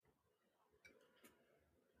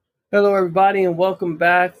Hello, everybody, and welcome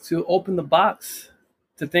back to Open the Box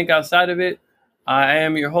to Think Outside of It. I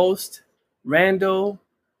am your host, Rando,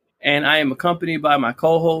 and I am accompanied by my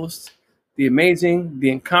co-host, the amazing, the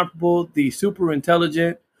incomparable, the super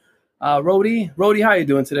intelligent, Rody. Rody, how you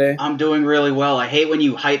doing today? I'm doing really well. I hate when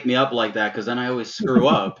you hype me up like that because then I always screw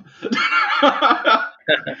up.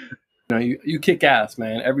 You kick ass,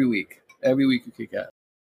 man, every week. Every week you kick ass.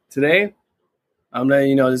 Today, I'm letting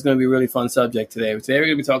you know this is going to be a really fun subject today. Today we're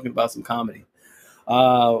going to be talking about some comedy.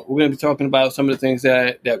 We're going to be talking about some of the things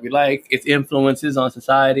that we like, its influences on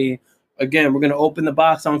society. Again, we're going to open the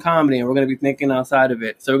box on comedy, and we're going to be thinking outside of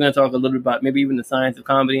it. So we're going to talk a little bit about maybe even the science of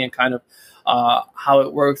comedy and kind of how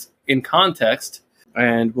it works in context.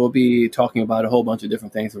 And we'll be talking about a whole bunch of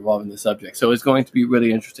different things involving the subject. So it's going to be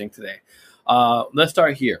really interesting today. Let's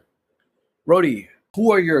start here. Rody,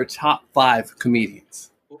 who are your top 5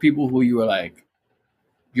 comedians? People who you are like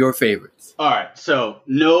your favorites. All right, so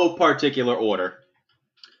no particular order.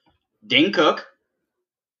 Dane Cook,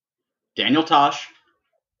 Daniel Tosh,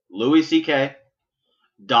 Louis C.K.,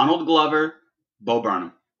 Donald Glover, Bo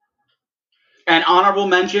Burnham. And honorable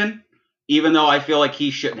mention, even though I feel like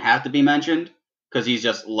he shouldn't have to be mentioned because he's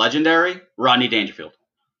just legendary, Rodney Dangerfield.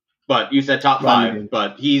 But you said top 5,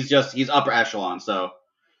 but he's upper echelon, so.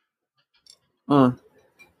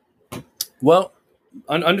 Well,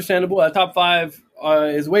 understandable. Top 5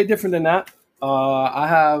 is way different than that. I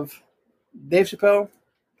have Dave Chappelle,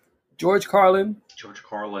 George Carlin,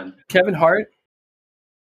 Kevin Hart.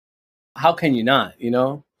 How can you not?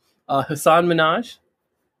 Hassan Minhaj,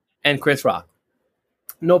 and Chris Rock.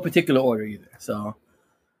 No particular order either. So,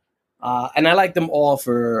 and I like them all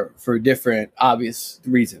for different obvious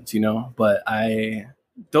reasons, But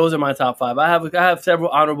those are my top 5. I have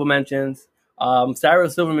several honorable mentions. Sarah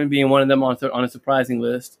Silverman being one of them on a surprising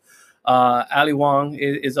list. Ali Wong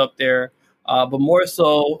is up there, but more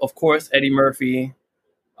so, of course, Eddie Murphy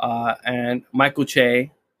and Michael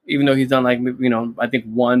Che. Even though he's done I think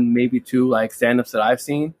 1, maybe 2 stand-ups that I've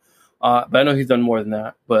seen, but I know he's done more than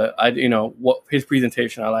that. But what his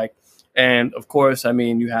presentation I like, and of course,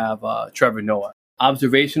 you have Trevor Noah,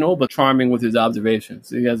 observational but charming with his observations.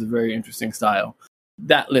 He has a very interesting style.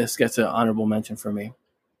 That list gets an honorable mention for me.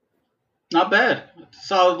 Not bad.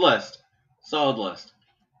 Solid list.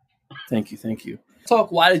 Thank you.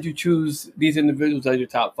 Talk. Why did you choose these individuals as your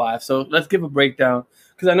top 5? So let's give a breakdown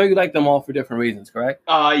because I know you like them all for different reasons. Correct?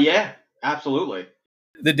 Yeah, absolutely.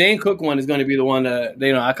 The Dane Cook one is going to be the one that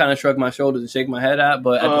I kind of shrug my shoulders and shake my head at,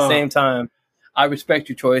 but at the same time, I respect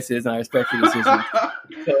your choices and I respect your decisions.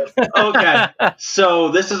 Okay, so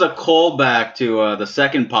this is a callback to the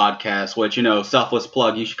second podcast, which selfless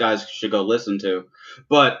plug. You guys should go listen to.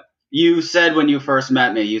 But you said when you first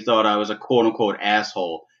met me, you thought I was a quote unquote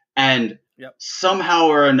asshole, and somehow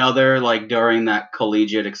or another, during that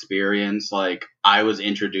collegiate experience, I was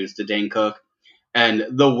introduced to Dane Cook. And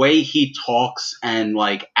the way he talks and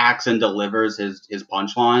acts and delivers his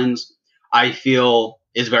punchlines, I feel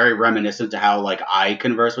is very reminiscent to how I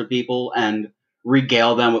converse with people and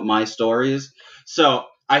regale them with my stories. So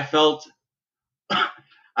I felt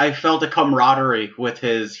a camaraderie with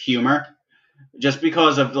his humor just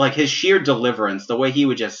because of his sheer deliverance, the way he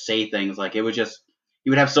would just say things. He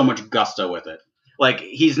would have so much gusto with it.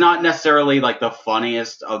 He's not necessarily the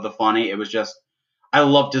funniest of the funny. It was just, I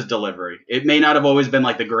loved his delivery. It may not have always been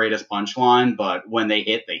the greatest punchline, but when they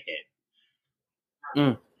hit, they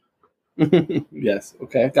hit. Yes.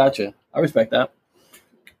 Okay. Gotcha. I respect that.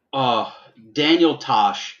 Daniel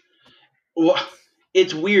Tosh.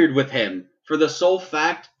 It's weird with him. For the sole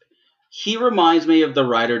fact, he reminds me of the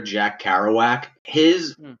writer Jack Kerouac.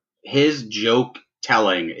 His joke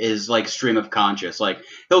telling is stream of conscious.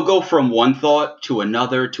 He'll go from one thought to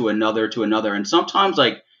another, to another, to another. And sometimes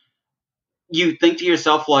you think to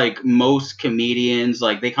yourself, most comedians,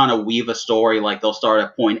 they kind of weave a story, they'll start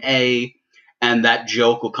at point A, and that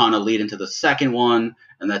joke will kind of lead into the second one,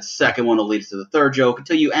 and that second one will lead to the third joke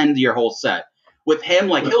until you end your whole set. With him,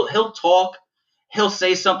 he'll talk, he'll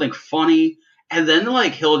say something funny, and then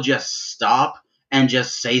he'll just stop and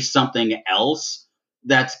just say something else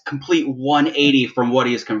that's complete 180 from what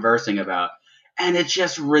he is conversing about. And it's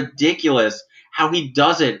just ridiculous how he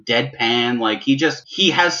does it deadpan. He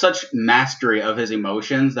has such mastery of his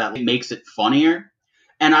emotions that makes it funnier.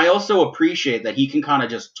 And I also appreciate that he can kind of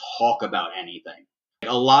just talk about anything.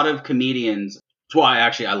 A lot of comedians, that's why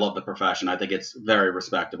I love the profession. I think it's very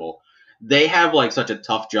respectable. They have such a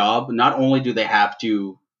tough job. Not only do they have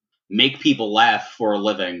to make people laugh for a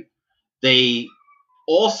living, they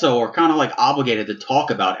also are kind of obligated to talk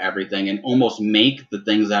about everything and almost make the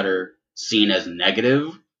things that are seen as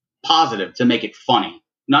negative positive to make it funny.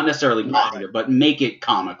 Not necessarily positive, but make it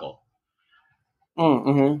comical.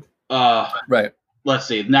 Mm-hmm. Right. Let's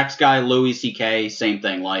see. Next guy, Louis C.K. Same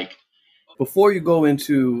thing. Like, before you go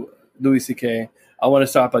into Louis C.K., I want to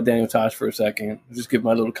stop at Daniel Tosh for a second. Just give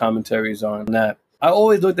my little commentaries on that. I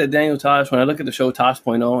always looked at Daniel Tosh when I look at the show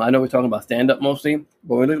Tosh.0. I know we're talking about stand-up mostly,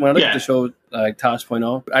 but when I look at the show like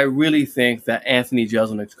Tosh.0, I really think that Anthony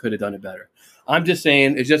Jeselnik could have done it better. I'm just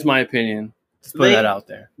saying, it's just my opinion. Just put that out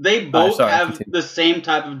there. They both have the same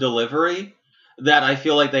type of delivery that I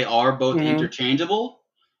feel like they are both interchangeable,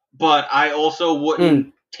 but I also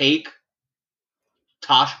wouldn't take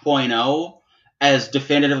Tosh.0 as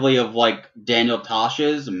definitively of like Daniel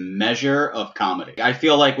Tosh's measure of comedy. I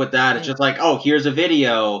feel like with that, it's just like, oh, here's a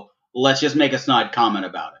video, let's just make a snide comment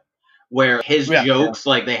about it. Where his jokes,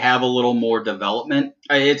 like, they have a little more development.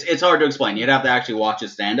 It's hard to explain. You'd have to actually watch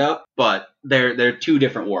his stand-up, but they're two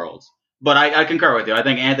different worlds. But I concur with you. I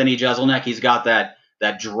think Anthony Jeselnik, he's got that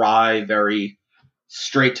dry, very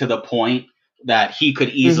straight to the point that he could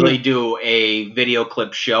easily do a video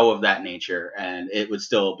clip show of that nature, and it would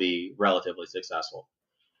still be relatively successful.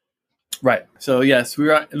 Right. So, yes, we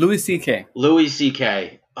are Louis C.K. Louis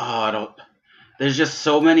C.K. There's just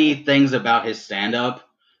so many things about his stand-up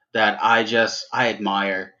that I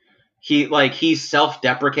admire. He's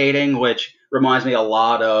self-deprecating, which reminds me a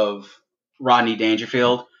lot of Rodney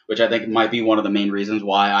Dangerfield, which I think might be one of the main reasons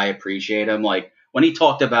why I appreciate him. Like, when he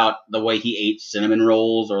talked about the way he ate cinnamon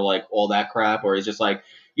rolls or like all that crap, or he's just like,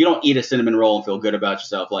 you don't eat a cinnamon roll and feel good about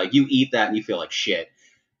yourself. Like, you eat that and you feel like shit.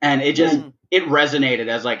 And it resonated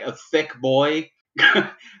as like a thick boy.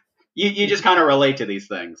 You just kind of relate to these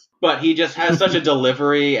things. But he just has such a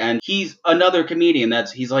delivery, and he's another comedian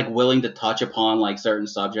he's like willing to touch upon like certain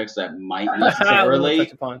subjects that might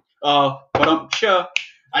necessarily. But I'm sure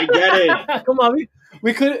I get it. Come on,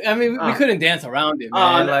 we couldn't dance around it,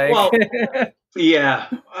 man.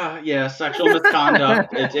 Sexual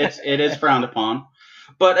misconduct. It is frowned upon.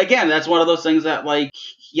 But again, that's one of those things that, like,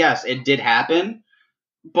 yes, it did happen,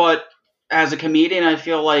 but as a comedian, I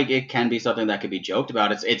feel like it can be something that could be joked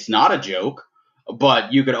about. It's not a joke,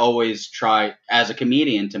 but you could always try as a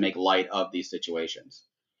comedian to make light of these situations.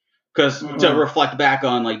 Because to reflect back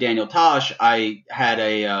on like Daniel Tosh, I had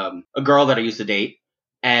a girl that I used to date,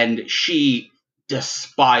 and she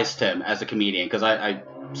despised him as a comedian because I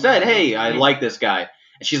said, hey, I like this guy.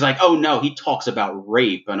 And she's like, oh no, he talks about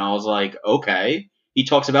rape. And I was like, okay, he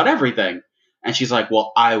talks about everything. And she's like,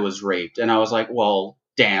 well, I was raped. And I was like, well,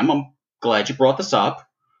 damn, I'm glad you brought this up.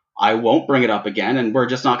 I won't bring it up again, and we're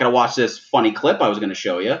just not going to watch this funny clip I was going to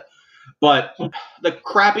show you. But the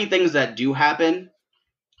crappy things that do happen,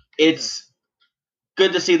 it's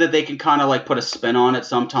good to see that they can kind of like put a spin on it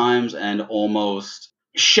sometimes and almost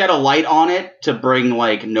shed a light on it to bring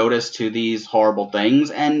like notice to these horrible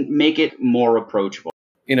things and make it more approachable.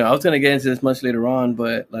 You know, I was going to get into this much later on,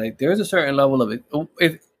 but like there's a certain level of it.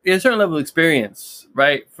 There's a certain level of experience,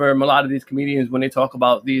 right, from a lot of these comedians when they talk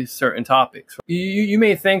about these certain topics. You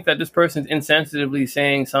may think that this person's insensitively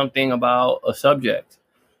saying something about a subject.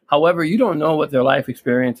 However, you don't know what their life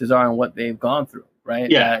experiences are and what they've gone through, right?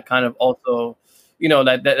 Yeah. That kind of also, you know,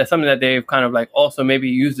 that's something that they've kind of like also maybe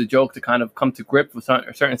used a joke to kind of come to grip with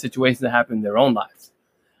certain situations that happen in their own lives.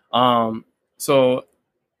 So,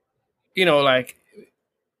 you know, like,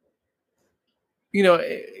 you know,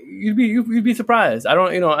 you'd be surprised. I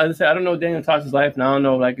don't, you know, as I said, I don't know Daniel Tosh's life, and I don't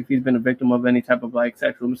know like if he's been a victim of any type of like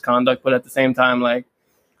sexual misconduct. But at the same time, like,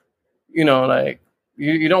 you know, like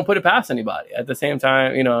you don't put it past anybody. At the same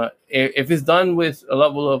time, you know, if it's done with a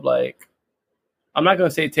level of like, I'm not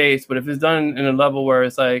gonna say taste, but if it's done in a level where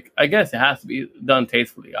it's like, I guess it has to be done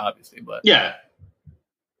tastefully, obviously. But yeah,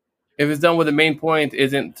 if it's done with the main point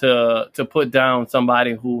isn't to put down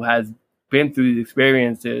somebody who has been through these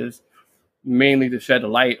experiences, mainly to shed a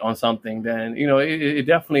light on something, then, you know, it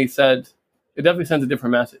definitely sends a different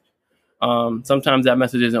message. Sometimes that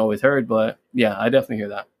message isn't always heard, but yeah, I definitely hear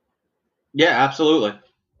that. Yeah, absolutely.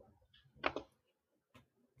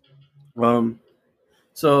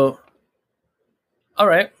 So, all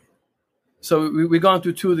right. So we've gone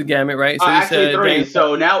through two of the gamut, right? So actually three.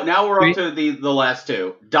 So now we're up to the last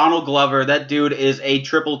two. Donald Glover, that dude is a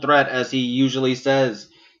triple threat, as he usually says.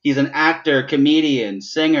 He's an actor, comedian,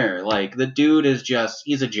 singer. Like, the dude is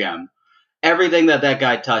he's a gem. Everything that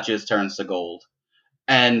guy touches turns to gold.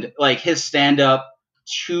 And, like, his stand-up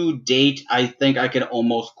to date, I think I can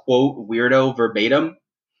almost quote Weirdo verbatim.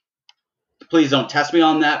 Please don't test me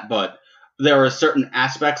on that, but there are certain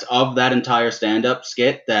aspects of that entire stand-up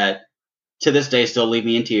skit that, to this day, still leave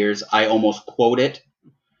me in tears. I almost quote it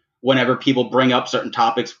whenever people bring up certain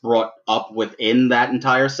topics brought up within that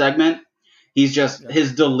entire segment. He's just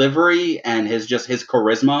his delivery and his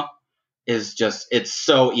charisma is just, it's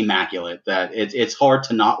so immaculate that it's hard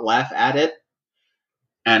to not laugh at it.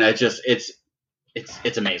 And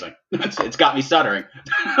it's amazing. It's got me stuttering.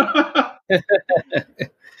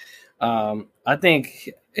 I think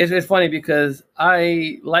it's funny because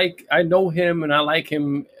I know him and I like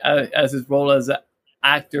him as his role as an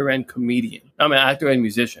actor and comedian. I mean, actor and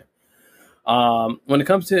musician. When it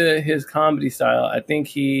comes to his comedy style, I think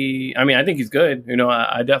he's good. You know,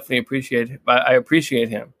 I definitely appreciate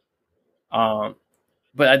him.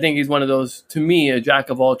 But I think he's one of those, to me, a jack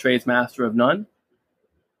of all trades, master of none.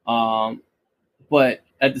 But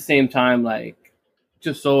at the same time, like,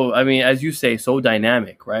 just so, I mean, as you say, so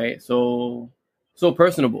dynamic, right? So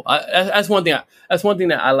personable. That's one thing. That's one thing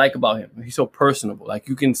that I like about him. He's so personable. Like,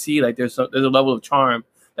 you can see, like, there's a level of charm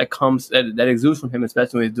that exudes from him,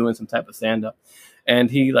 especially when he's doing some type of stand up. And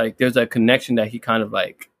he, like, there's a connection that he kind of,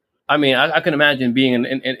 like, I mean, I can imagine being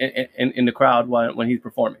in the crowd when he's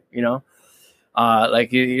performing. You know,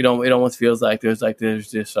 like, it almost feels like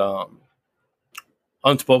there's this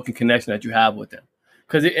unspoken connection that you have with him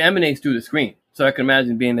because it emanates through the screen. So I can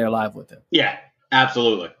imagine being there live with him. Yeah,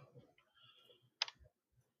 absolutely.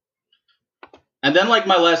 And then, like,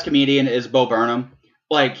 my last comedian is Bo Burnham.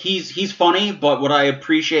 Like, he's funny, but what I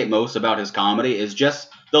appreciate most about his comedy is just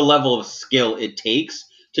the level of skill it takes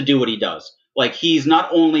to do what he does. Like, he's not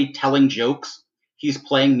only telling jokes, he's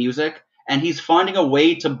playing music, and he's finding a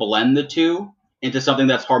way to blend the two into something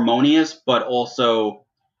that's harmonious, but also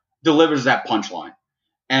delivers that punchline.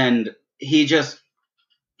 And he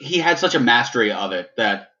had such a mastery of it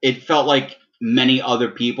that it felt like many other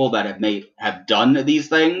people that have done these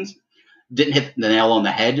things didn't hit the nail on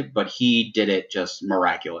the head, but he did it just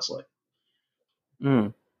miraculously.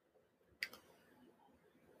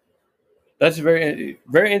 That's a very,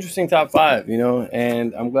 very interesting top 5, you know,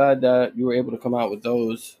 and I'm glad that you were able to come out with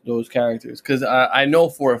those characters, because I know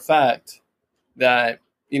for a fact that,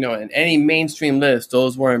 you know, in any mainstream list,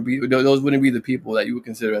 those wouldn't be the people that you would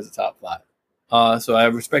consider as a top 5. So I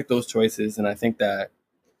respect those choices, and I think that,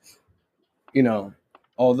 you know,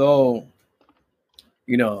 although,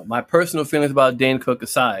 you know, my personal feelings about Dane Cook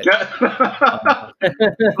aside, I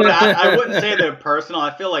wouldn't say they're personal.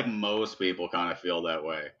 I feel like most people kind of feel that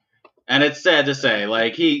way. And it's sad to say,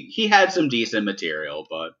 like, he had some decent material,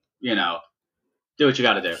 but, you know, do what you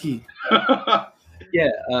got to do. Yeah.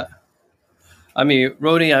 I mean,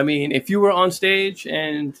 Rody, if you were on stage,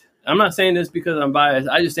 and I'm not saying this because I'm biased,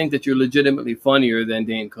 I just think that you're legitimately funnier than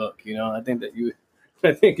Dane Cook. You know, I think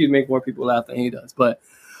you'd make more people laugh than he does. But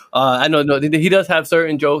I know he does have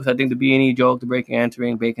certain jokes. I think the B&E joke, the breaking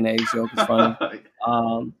entering, bacon eggs joke is funny.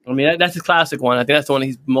 I mean, that's his classic one. I think that's the one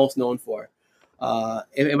he's most known for.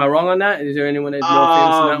 Am I wrong on that? Is there anyone that's more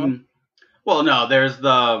famous than that one? Well, no, there's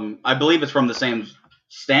I believe it's from the same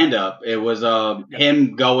stand-up. It was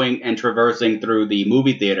him going and traversing through the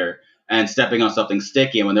movie theater and stepping on something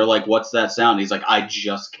sticky. And when they're like, "What's that sound?" He's like, "I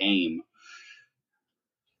just came."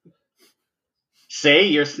 See,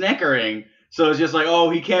 you're snickering. So it's just like, oh,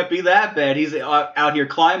 he can't be that bad. He's out here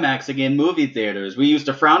climaxing in movie theaters. We used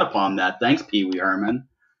to frown upon that. Thanks, Pee Wee Herman.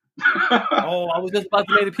 Oh, I was just about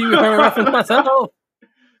to make the Pee Wee Herman reference myself.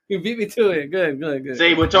 You beat me to it. Good.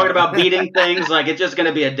 See, we're talking about beating things. Like, it's just going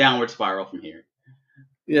to be a downward spiral from here.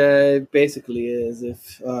 Yeah, it basically is.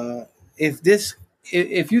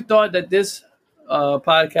 If you thought that this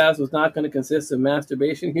podcast was not going to consist of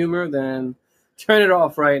masturbation humor, then turn it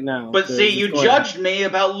off right now. But see, you judged me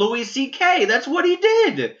about Louis C.K. That's what he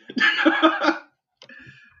did.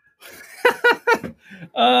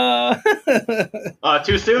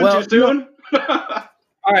 Too soon? Well, too soon?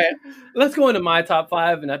 All right, let's go into my top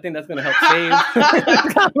 5, and I think that's going to help save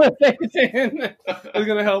the conversation. It's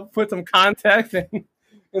going to help put some context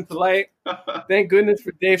into light. Thank goodness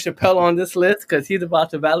for Dave Chappelle on this list, because he's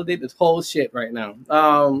about to validate this whole shit right now.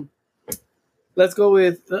 Let's go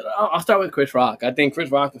with, I'll start with Chris Rock. I think Chris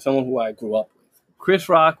Rock is someone who I grew up with. Chris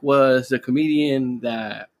Rock was the comedian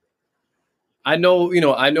that knowing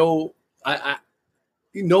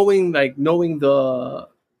the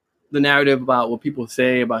narrative about what people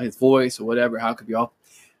say about his voice or whatever, how it could be off.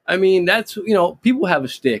 I mean, that's, people have a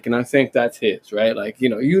shtick, and I think that's his, right? Like,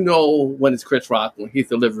 when it's Chris Rock, when he's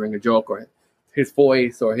delivering a joke, or his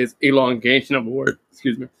voice, or his elongation of a word,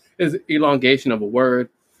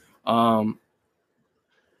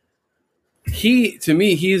 to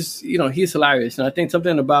me, he's hilarious. And I think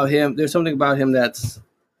there's something about him that's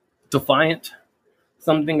defiant,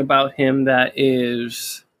 something about him that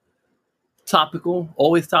is topical,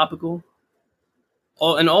 always topical.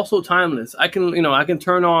 Oh, and also timeless. I can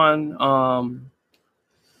turn on,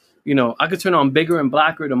 I could turn on Bigger and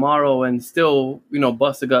Blacker tomorrow and still,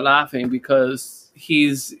 bust a gut laughing, because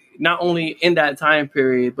he's not only in that time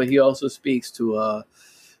period, but he also speaks to a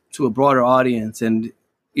broader audience. And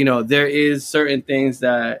there is certain things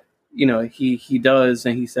that he does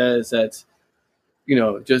and he says that's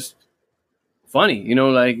just funny.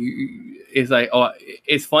 Like it's like, oh,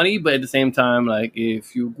 it's funny, but at the same time, like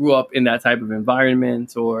if you grew up in that type of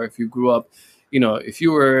environment, or if you grew up, if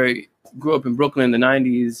you grew up in Brooklyn in the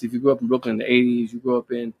 90s, if you grew up in Brooklyn in the 80s, you grew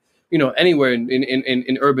up in anywhere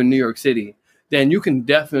in urban New York City, then you can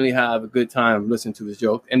definitely have a good time listening to his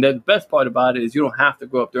joke. And the best part about it is you don't have to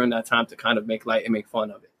grow up during that time to kind of make light and make fun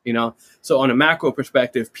of it. So on a macro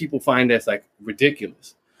perspective, people find this like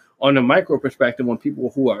ridiculous. On a micro perspective, when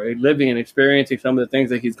people who are living and experiencing some of the things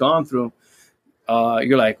that he's gone through,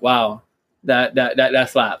 you're like, wow, that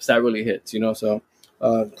slaps, that really hits, So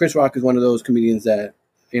Chris Rock is one of those comedians that,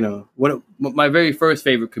 my very first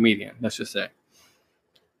favorite comedian, let's just say.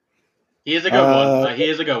 He is a good one. He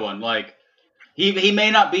is a good one. Like he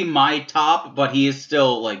may not be my top, but he is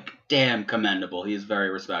still like damn commendable. He is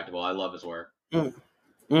very respectable. I love his work.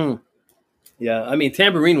 Yeah, I mean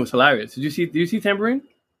Tambourine was hilarious. Did you see Tambourine?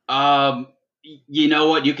 You know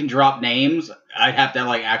what? You can drop names. I'd have to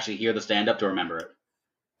like actually hear the stand up to remember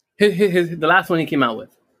it. The last one he came out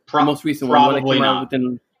with, the most recent one. Probably not.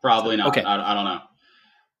 Probably not. Okay, I don't know.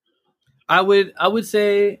 I would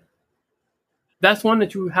say that's one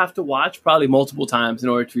that you have to watch probably multiple times in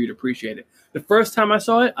order for you to appreciate it. The first time I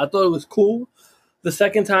saw it, I thought it was cool. The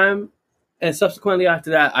second time, and subsequently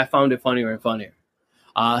after that, I found it funnier and funnier.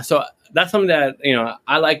 So that's something that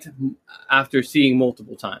I liked after seeing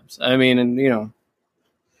multiple times. I mean, and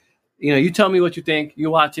you tell me what you think. You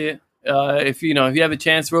watch it. If you have a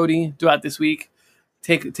chance, Rody, throughout this week,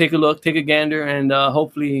 take a look, take a gander, and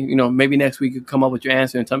hopefully maybe next week you come up with your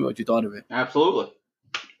answer and tell me what you thought of it. Absolutely.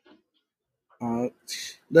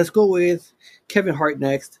 Let's go with Kevin Hart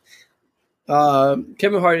next.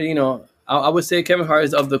 Kevin Hart, I would say Kevin Hart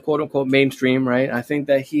is of the quote unquote mainstream, right? I think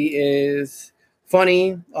that he is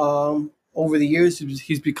funny. Over the years,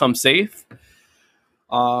 he's become safe.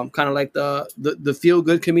 Kind of like the feel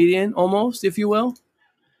good comedian, almost, if you will.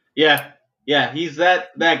 Yeah. He's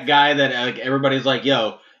that guy that like everybody's like,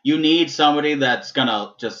 yo, you need somebody that's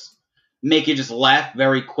gonna just make you just laugh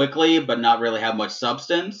very quickly, but not really have much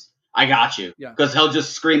substance. I got you. Yeah. Because he'll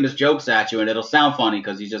just scream his jokes at you, and it'll sound funny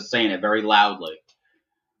because he's just saying it very loudly.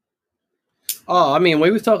 Oh, I mean, when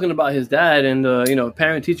he was talking about his dad and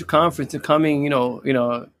parent-teacher conference and coming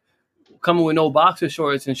with no boxer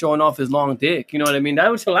shorts and showing off his long dick, you know what I mean? That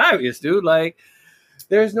was hilarious, dude. Like,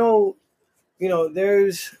 there's no,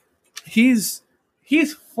 he's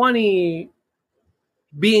funny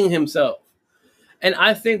being himself. And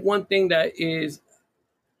I think one thing that is,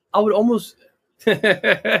 I would almost, this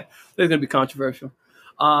is going to be controversial,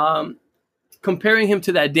 comparing him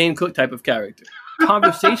to that Dane Cook type of character.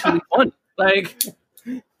 Conversationally funny. Like,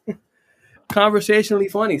 conversationally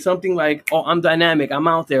funny. Something like, oh, I'm dynamic. I'm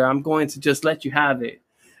out there. I'm going to just let you have it.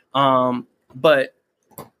 But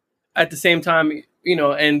at the same time,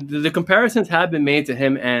 and the comparisons have been made to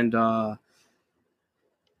him and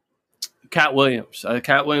Cat Williams.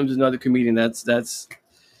 Cat Williams is another comedian that's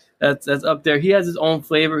up there. He has his own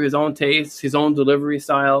flavor, his own taste, his own delivery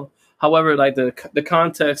style. However, like the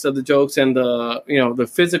context of the jokes and the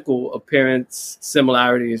physical appearance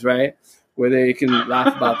similarities, right? Where they can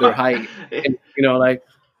laugh about their height, and,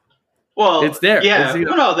 well, it's there. Yeah,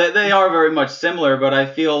 they are very much similar, but I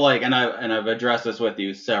feel like, and I've addressed this with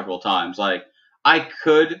you several times. Like, I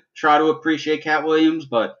could try to appreciate Cat Williams,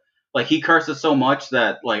 but like he curses so much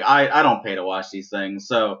that like I don't pay to watch these things.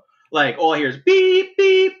 So like all I hear is beep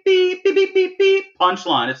beep beep beep beep beep beep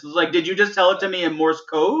punchline. It's like, did you just tell it to me in Morse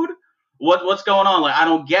code? What's going on? Like, I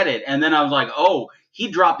don't get it. And then I was like, oh, he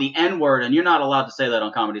dropped the N-word, and you're not allowed to say that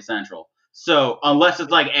on Comedy Central. So unless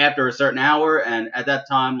it's like after a certain hour, and at that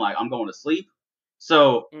time, like I'm going to sleep.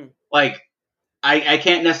 So like I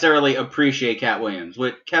can't necessarily appreciate Cat Williams.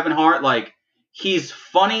 With Kevin Hart, like he's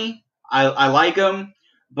funny. I like him,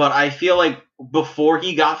 but I feel like before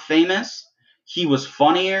he got famous, he was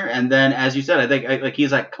funnier. And then, as you said, I think like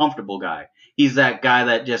he's that comfortable guy. He's that guy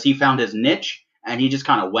that he found his niche and he just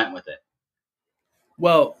kind of went with it.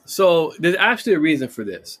 Well, so there's actually a reason for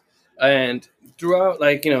this. And throughout,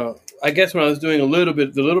 like, I guess when I was doing the little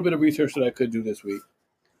bit of research that I could do this week,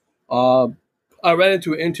 I read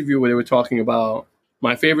into an interview where they were talking about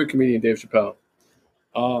my favorite comedian, Dave Chappelle.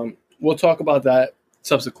 We'll talk about that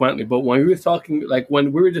subsequently. But when we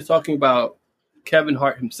were just talking about Kevin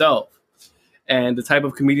Hart himself and the type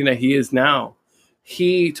of comedian that he is now,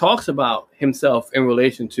 he talks about himself in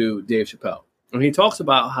relation to Dave Chappelle. And he talks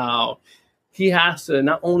about how he has to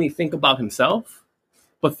not only think about himself,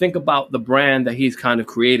 but think about the brand that he's kind of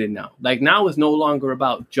created now. Like now it's no longer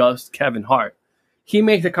about just Kevin Hart. He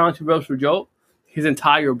makes a controversial joke, his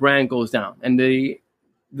entire brand goes down. And the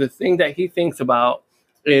thing that he thinks about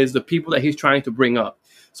is the people that he's trying to bring up.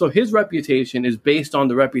 So his reputation is based on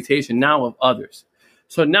the reputation now of others.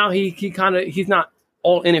 So now he's not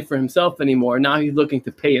all in it for himself anymore. Now he's looking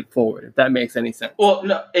to pay it forward, if that makes any sense. Well,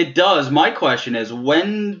 no, it does. My question is,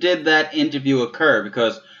 when did that interview occur?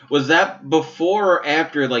 Because was that before or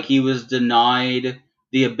after, like, he was denied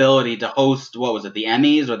the ability to host, what was it, the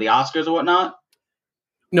Emmys or the Oscars or whatnot?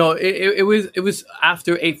 No, it was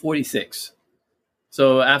after 846.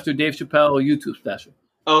 So after Dave Chappelle YouTube special.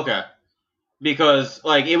 Okay. Because,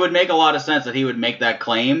 like, it would make a lot of sense that he would make that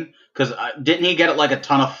claim. Because didn't he get, like, a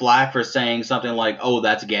ton of flack for saying something like, oh,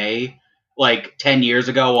 that's gay, like, 10 years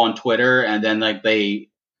ago on Twitter, and then, like, they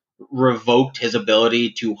revoked his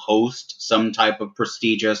ability to host some type of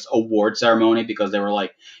prestigious award ceremony because they were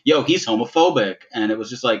like, yo, he's homophobic. And it was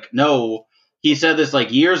just like, no, he said this,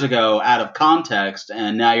 like, years ago out of context,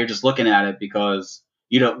 and now you're just looking at it because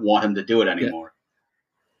you don't want him to do it anymore.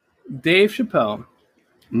 Yeah. Dave Chappelle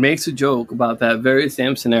makes a joke about that very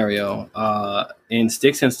same scenario in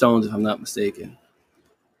Sticks and Stones, if I'm not mistaken.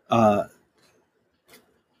 And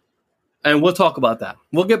we'll talk about that.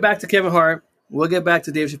 We'll get back to Kevin Hart. We'll get back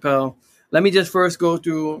to Dave Chappelle. Let me just first go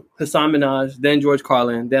through Hasan Minhaj, then George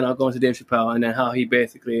Carlin, then I'll go into Dave Chappelle, and then how he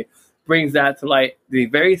basically brings that to light. The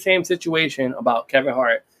very same situation about Kevin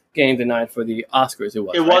Hart getting denied for the Oscars. It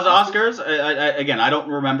was Oscars? I don't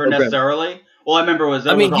remember necessarily. All I remember was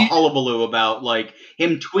there was a hullabaloo about, like,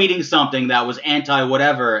 him tweeting something that was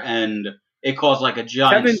anti-whatever, and it caused, like, a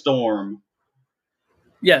giant storm.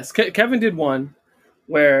 Yes, Kevin did one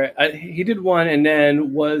where he did one and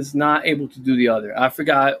then was not able to do the other. I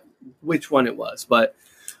forgot which one it was, but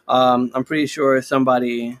I'm pretty sure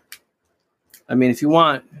somebody. I mean, if you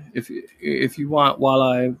want, while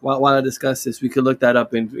I discuss this, we could look that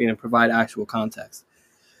up and provide actual context.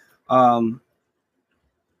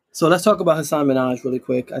 So let's talk about Hasan Minhaj really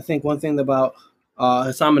quick. I think one thing about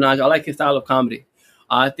Hasan Minhaj, I like his style of comedy.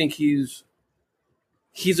 I think he's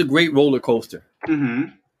a great roller coaster. Mm-hmm.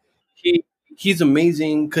 He's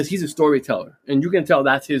amazing because he's a storyteller, and you can tell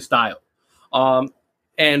that's his style.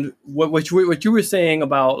 And what you were saying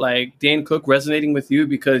about, like, Dane Cook resonating with you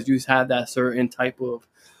because you had that certain type of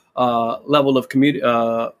level of community,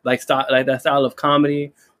 like that style of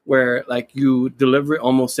comedy where, like, you deliver it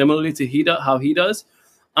almost similarly to how he does.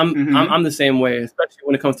 I'm the same way, especially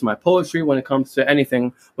when it comes to my poetry, when it comes to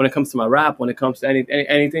anything, when it comes to my rap, when it comes to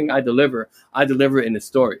anything I deliver it in a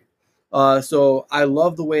story. So I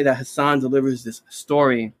love the way that Hasan delivers this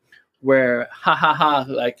story where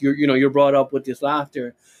like you're brought up with this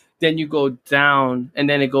laughter, then you go down and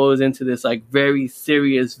then it goes into this, like, very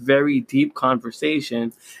serious, very deep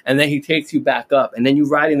conversation, and then he takes you back up and then you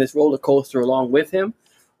ride in this roller coaster along with him.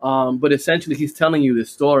 But essentially he's telling you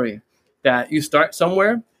this story that you start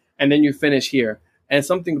somewhere and then you finish here. And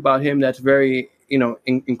something about him that's very,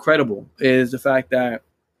 incredible is the fact that,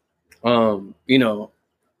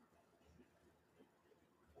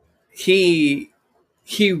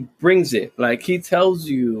 he brings it. Like, he tells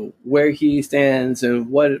you where he stands and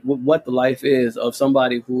what the life is of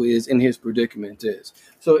somebody who is in his predicament is.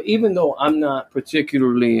 So even though I'm not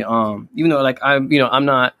particularly, I'm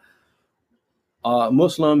not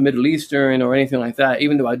Muslim, Middle Eastern, or anything like that,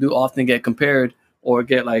 even though I do often get compared or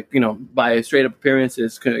get, like, by straight up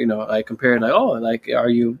appearances, like, compared, like, oh, like, are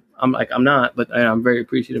you? I'm like, I'm not, but I'm very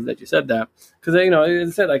appreciative that you said that, because, as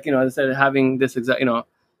I said, like, as I said, having this exact,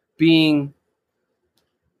 being,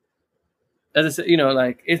 as I said,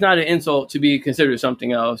 like, it's not an insult to be considered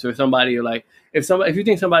something else or somebody, or, like, if you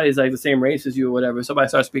think somebody is, like, the same race as you or whatever, somebody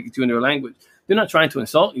starts speaking to you in their language, they're not trying to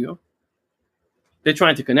insult you. They're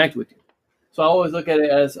trying to connect with you. So I always look at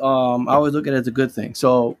it as a good thing.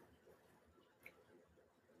 So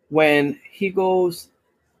when he goes,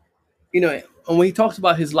 when he talks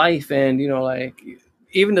about his life and, like,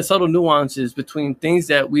 even the subtle nuances between things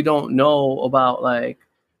that we don't know about, like,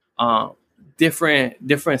 different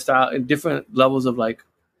style, different levels of, like,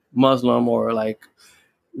 Muslim, or, like,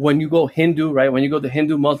 when you go Hindu, right? When you go the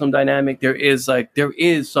Hindu Muslim dynamic, there is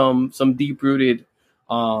some deep rooted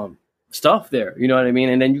stuff there, you know what I mean?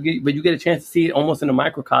 And then you get a chance to see it almost in a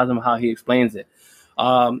microcosm of how he explains it.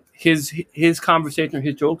 His conversation,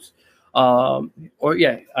 his jokes, I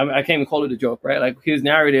can't even call it a joke, right? Like, his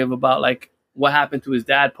narrative about, like, what happened to his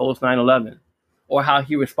dad post 9/11, or how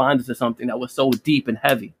he responded to something that was so deep and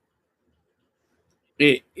heavy.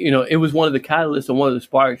 It was one of the catalysts and one of the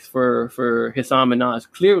sparks for Hasan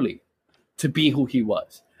Minhaj clearly to be who he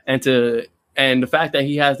was, and the fact that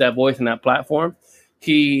he has that voice and that platform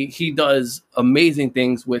he does amazing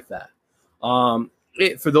things with that.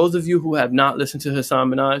 For those of you who have not listened to Hasan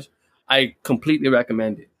Minhaj, I completely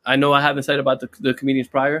recommend it. I know I haven't said about the comedians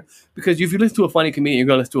prior, because if you listen to a funny comedian, you're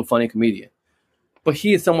going to listen to a funny comedian. But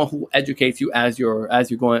he is someone who educates you as you're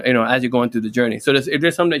going, as you're going through the journey. So if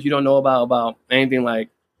there's something that you don't know about anything, like,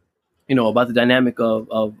 about the dynamic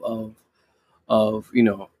of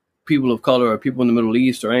people of color or people in the Middle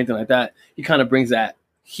East or anything like that, he kind of brings that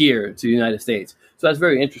here to the United States. So that's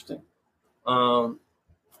very interesting.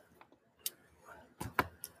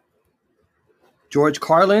 George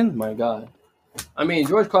Carlin, my God. I mean,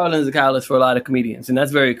 George Carlin is a catalyst for a lot of comedians, and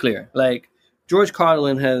that's very clear. Like, George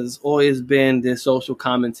Carlin has always been this social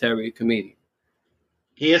commentary comedian.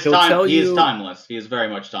 He is timeless. He is very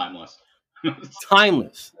much timeless.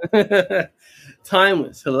 Timeless.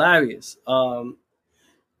 Timeless. Hilarious.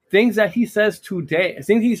 Things that he says today,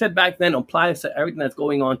 things he said back then applies to everything that's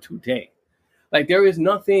going on today. Like, there is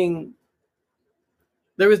nothing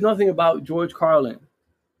about George Carlin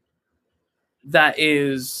that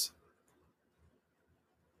is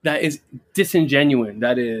disingenuous.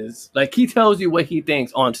 That is, like, he tells you what he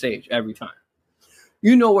thinks on stage every time.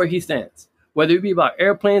 You know where he stands, whether it be about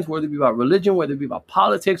airplanes, whether it be about religion, whether it be about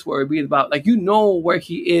politics, whether it be about, like, you know where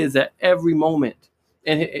he is at every moment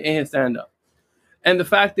in his stand-up. And the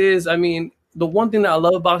fact is, I mean, the one thing that I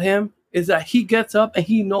love about him is that he gets up and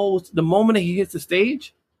he knows the moment that he hits the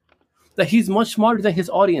stage that he's much smarter than his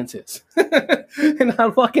audience is. And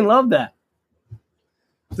I fucking love that.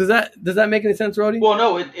 Does that make any sense, Rody? Well,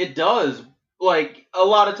 no, it does. Like, a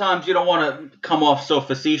lot of times you don't want to come off so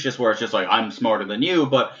facetious where it's just like, I'm smarter than you,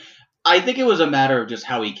 but I think it was a matter of just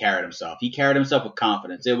how he carried himself. He carried himself with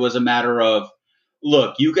confidence. It was a matter of,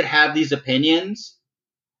 look, you could have these opinions.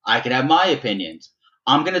 I could have my opinions.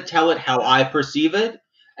 I'm going to tell it how I perceive it,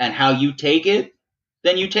 and how you take it,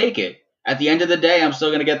 then you take it. At the end of the day, I'm still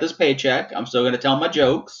going to get this paycheck. I'm still going to tell my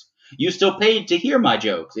jokes. You still paid to hear my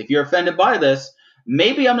jokes. If you're offended by this,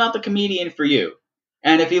 maybe I'm not the comedian for you.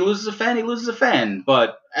 And if he loses a fan, he loses a fan.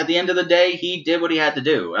 But at the end of the day, he did what he had to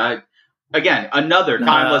do. Again, another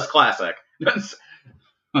timeless classic.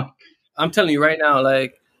 I'm telling you right now,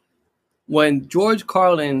 like, when George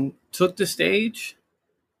Carlin took the stage,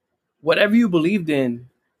 whatever you believed in,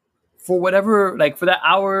 for whatever, like, for that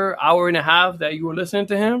hour and a half that you were listening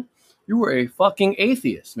to him, you were a fucking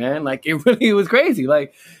atheist, man. Like, it really was crazy.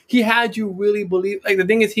 Like, he had you really believe. Like, the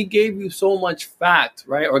thing is, he gave you so much fact,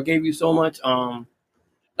 right? Or gave you so much,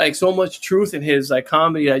 so much truth in his, like,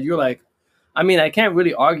 comedy that you're like, I mean, I can't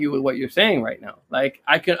really argue with what you're saying right now. Like,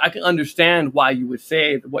 I can understand why you would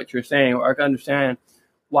say what you're saying, or I can understand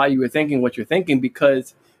why you were thinking what you're thinking,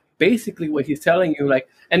 because basically what he's telling you, like,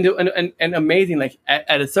 and amazing, like,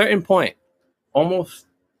 at a certain point, almost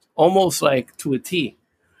like to a T,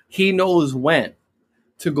 he knows when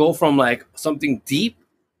to go from, like, something deep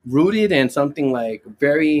rooted and something, like,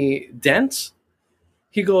 very dense.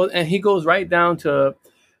 He goes right down to,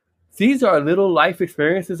 these are little life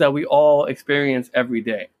experiences that we all experience every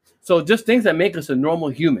day. So just things that make us a normal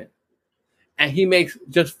human. And he makes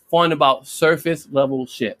just fun about surface level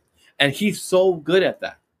shit. And he's so good at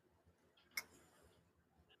that.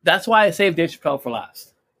 That's why I saved Dave Chappelle for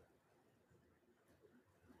last.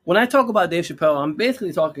 When I talk about Dave Chappelle, I'm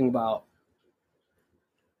basically talking about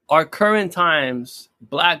our current times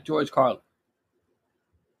Black George Carlin.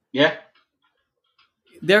 Yeah.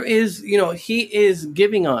 There is, he is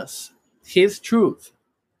giving us his truth.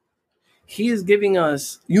 He is giving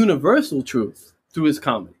us universal truth through his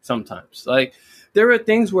comedy sometimes. Like, there are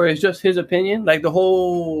things where it's just his opinion, like the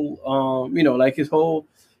whole, like his whole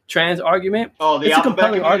trans argument. Oh, the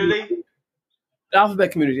alphabet community? The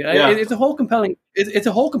alphabet community. Yeah. It's a whole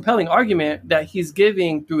compelling argument that he's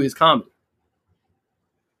giving through his comedy.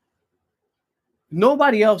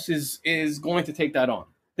 Nobody else is going to take that on.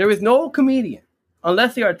 There is no comedian,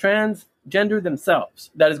 unless they are transgender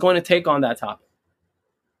themselves, that is going to take on that topic.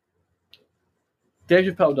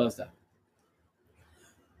 Dave Chappelle does that.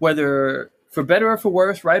 Whether for better or for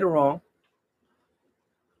worse, right or wrong,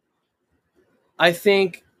 I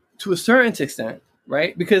think to a certain extent,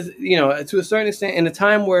 right? Because, to a certain extent, in a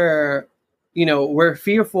time where, we're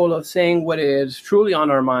fearful of saying what is truly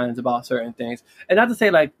on our minds about certain things. And not to say,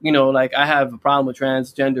 like, like, I have a problem with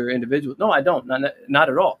transgender individuals. No, I don't. Not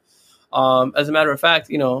at all. As a matter of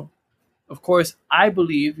fact, of course, I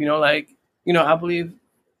believe, I believe,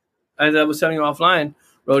 as I was telling you offline,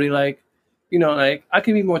 Rody, like, like, I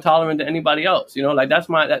can be more tolerant than anybody else. Like, that's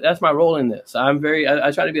my role in this. I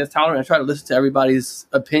try to be as tolerant. I try to listen to everybody's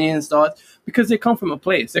opinions, thoughts, because they come from a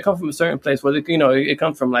place. They come from a certain place. Whether, it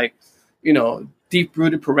comes from, like,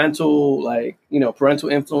 deep-rooted parental, parental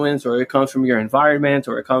influence, or it comes from your environment,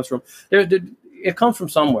 or it comes from it comes from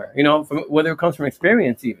somewhere, whether it comes from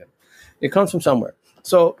experience, even it comes from somewhere.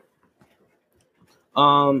 So,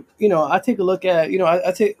 I take a look at,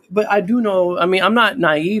 but I do know, I mean, I'm not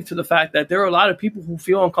naive to the fact that there are a lot of people who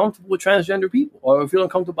feel uncomfortable with transgender people, or feel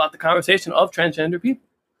uncomfortable about the conversation of transgender people.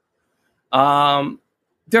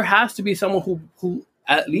 There has to be someone who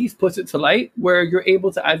at least puts it to light, where you're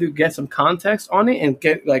able to either get some context on it and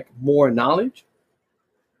get like more knowledge.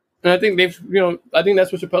 And I think I think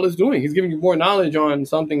that's what Chappelle is doing. He's giving you more knowledge on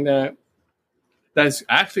something that's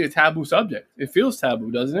actually a taboo subject. It feels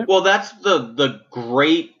taboo, doesn't it? Well, that's the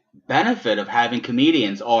great benefit of having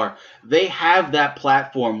comedians, are they have that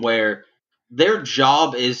platform where their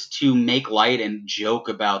job is to make light and joke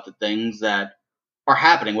about the things that are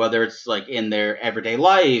happening, whether it's like in their everyday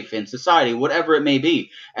life, in society, whatever it may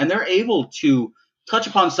be. And they're able to touch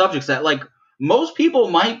upon subjects that like most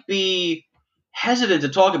people might be hesitant to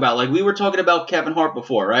talk about. Like we were talking about Kevin Hart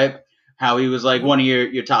before, right? How he was like one of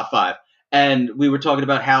your top 5. And we were talking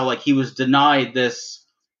about how like he was denied this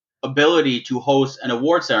ability to host an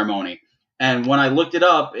award ceremony. And when I looked it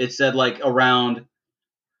up, it said like around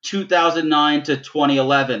 2009 to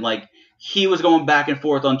 2011, like he was going back and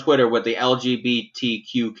forth on Twitter with the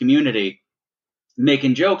LGBTQ community,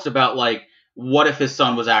 making jokes about like, what if his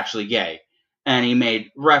son was actually gay? And he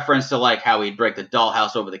made reference to like how he'd break the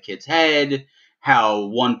dollhouse over the kid's head, how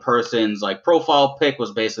one person's like profile pic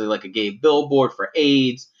was basically like a gay billboard for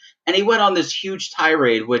AIDS. And he went on this huge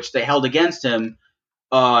tirade, which they held against him,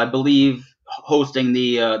 I believe, hosting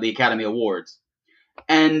the Academy Awards.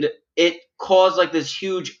 And it caused like this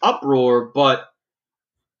huge uproar, but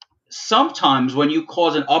sometimes when you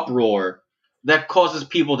cause an uproar, that causes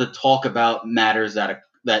people to talk about matters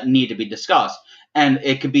that need to be discussed. And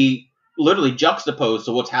it could be literally juxtaposed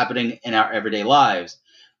to what's happening in our everyday lives.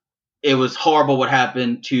 It was horrible what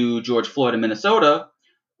happened to George Floyd in Minnesota.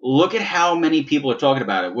 Look at how many people are talking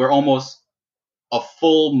about it. We're almost a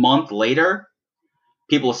full month later.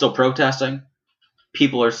 People are still protesting.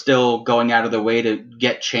 People are still going out of their way to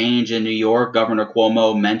get change in New York. Governor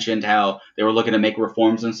Cuomo mentioned how they were looking to make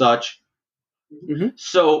reforms and such. Mm-hmm.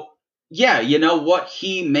 So, yeah, you know what?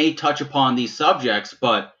 He may touch upon these subjects,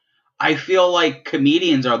 but I feel like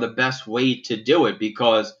comedians are the best way to do it,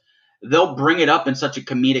 because they'll bring it up in such a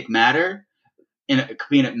comedic manner,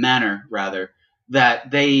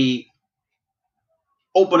 that they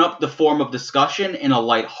open up the form of discussion in a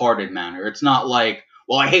lighthearted manner. It's not like,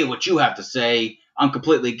 well, I hate what you have to say, I'm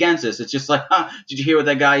completely against this. It's just like, did you hear what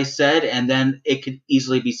that guy said? And then it could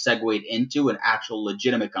easily be segued into an actual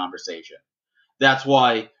legitimate conversation. That's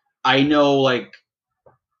why I know, like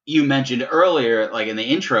you mentioned earlier, like in the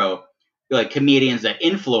intro, like comedians that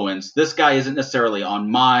influence. This guy isn't necessarily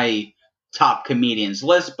on my top comedians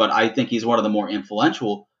list, but I think he's one of the more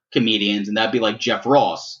influential comedians, and that'd be like Jeff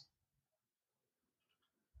Ross.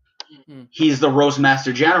 Mm-hmm. He's the roast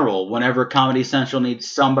master general. Whenever Comedy Central needs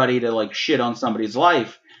somebody to like shit on somebody's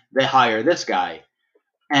life, they hire this guy.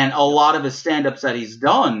 And a lot of his stand-ups that he's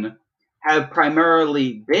done have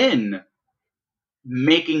primarily been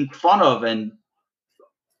making fun of and,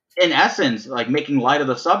 in essence, like making light of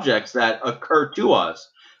the subjects that occur to us.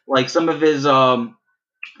 Like some of his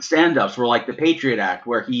stand-ups were like the Patriot Act,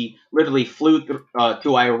 where he literally flew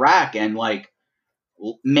to Iraq and like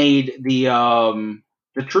made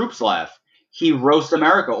the troops laugh. He roasted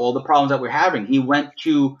America, all the problems that we're having. He went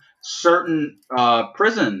to certain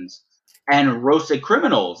prisons and roasted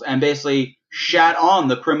criminals and basically shat on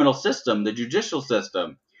the criminal system, the judicial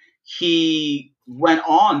system. He went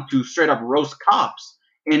on to straight up roast cops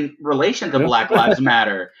in relation to Black Lives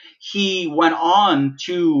Matter. He went on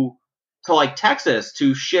to like Texas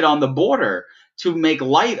to shit on the border, to make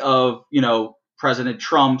light of, President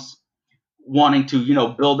Trump's wanting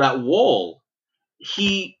to, build that wall.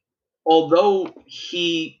 Although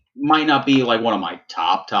he might not be like one of my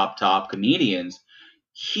top comedians,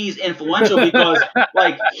 he's influential because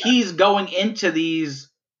like he's going into these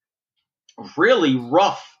really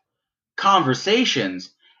rough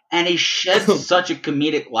conversations and he sheds such a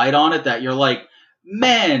comedic light on it that you're like,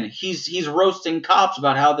 man, he's roasting cops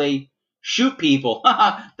about how they shoot people.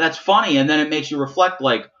 That's funny. And then it makes you reflect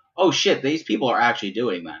like, oh shit, these people are actually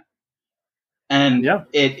doing that. And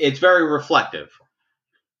it's very reflective.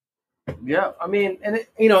 Yeah, I mean, and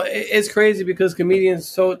it's crazy because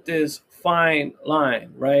comedians tote this fine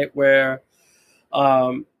line, right? Where,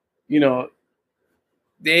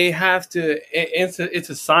 they have to. It's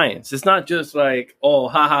a science. It's not just like, oh,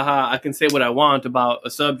 ha ha ha, I can say what I want about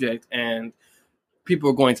a subject and people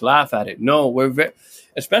are going to laugh at it. No,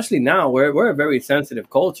 especially now, we're a very sensitive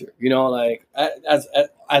culture, like as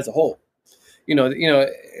a whole,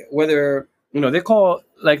 whether, they call,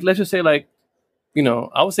 like, let's just say, like,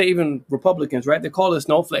 I would say even Republicans, right? They call us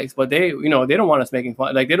snowflakes, but they don't want us making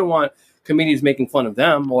fun. Like, they don't want comedians making fun of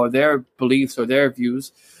them or their beliefs or their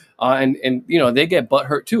views. And they get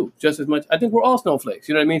butthurt too, just as much. I think we're all snowflakes,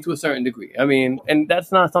 you know what I mean, to a certain degree. I mean, and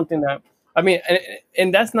that's not something that,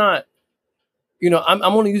 and that's not, I'm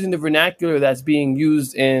only using the vernacular that's being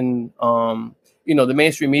used in, the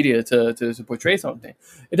mainstream media to portray something.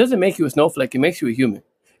 It doesn't make you a snowflake. It makes you a human.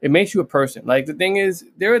 It makes you a person. Like, the thing is,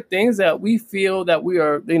 there are things that we feel that we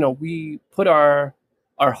are, we put our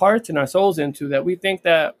hearts and our souls into, that we think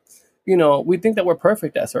that, we think that we're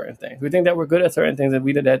perfect at certain things. We think that we're good at certain things, and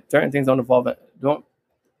that certain things don't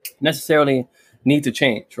necessarily need to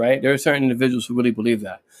change, right? There are certain individuals who really believe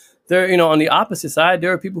that. There, on the opposite side,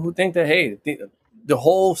 there are people who think that, hey, the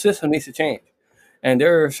whole system needs to change. And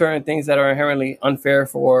there are certain things that are inherently unfair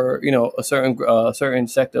for, a certain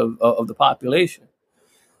sect of the population.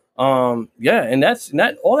 And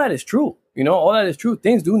that all that is true. All that is true.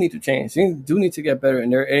 Things do need to change. Things do need to get better.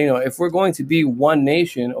 And there, if we're going to be one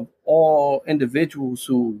nation of all individuals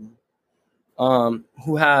who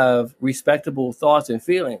have respectable thoughts and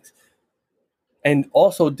feelings, and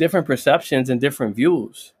also different perceptions and different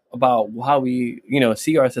views about how we,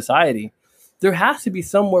 see our society, there has to be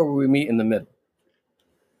somewhere where we meet in the middle.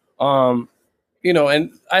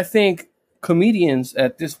 And I think comedians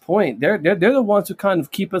at this point, they're the ones who kind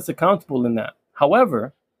of keep us accountable in that.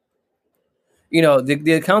 However,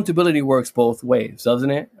 the accountability works both ways,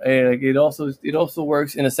 doesn't it? It also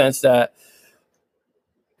works in a sense that,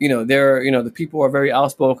 the people are very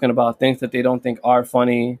outspoken about things that they don't think are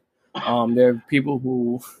funny. There are people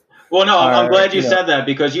who. Well, no, I'm glad you said that,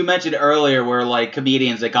 because you mentioned earlier where, like,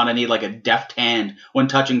 comedians, they kind of need, like, a deft hand when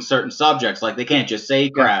touching certain subjects. Like, they can't just say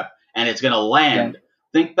crap and it's going to land. Yeah.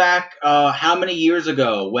 Think back how many years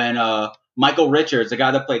ago when Michael Richards, the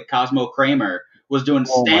guy that played Cosmo Kramer, was doing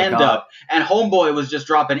stand-up, and Homeboy was just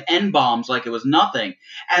dropping N-bombs like it was nothing.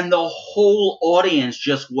 And the whole audience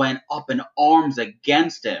just went up in arms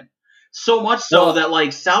against him. So much so that,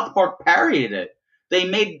 like, South Park parodied it. They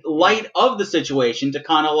made light of the situation to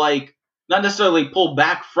kind of, like, not necessarily pull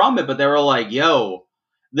back from it, but they were like, yo,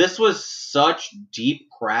 this was such deep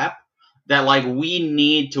crap that, like, we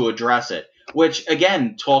need to address it. Which,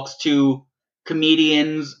 again, talks to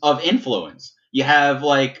comedians of influence. You have,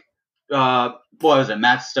 like, what was it,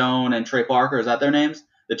 Matt Stone and Trey Parker? Is that their names?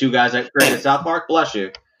 The two guys that created South Park? Bless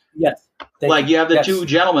you. Yes. You have the two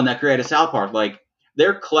gentlemen that created South Park. Like,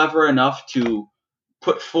 they're clever enough to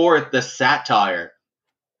put forth the satire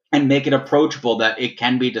and make it approachable that it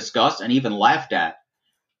can be discussed and even laughed at.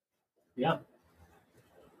 Yeah.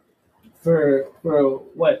 For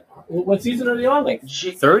what season are they on? Like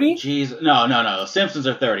 30? Jeez, no. Simpsons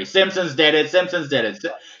are 30. Simpsons did it.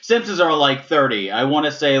 Simpsons are like 30. I want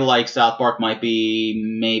to say, like, South Park might be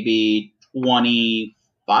maybe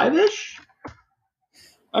 25-ish.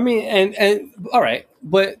 I mean, and all right,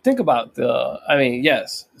 but think about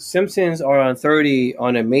yes, Simpsons are on 30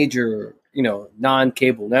 on a major,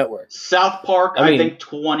 non-cable network. South Park, I think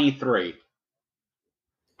 23.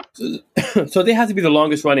 So they have to be the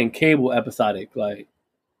longest running cable episodic, like,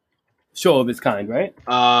 show of its kind, right?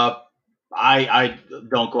 I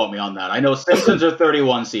don't quote me on that. I know Simpsons are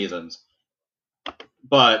 31 seasons,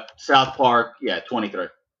 but South Park, 23.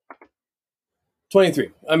 23.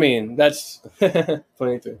 I mean, that's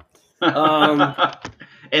 23.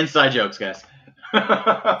 Inside jokes, guys.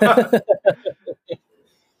 Of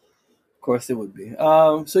course it would be.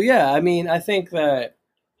 So yeah, I mean, I think that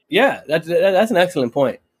that's an excellent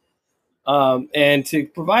point. And to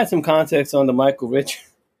provide some context on the Michael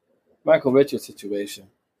Richards situation,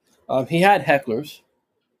 he had hecklers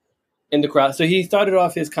in the crowd. So he started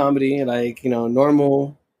off his comedy like,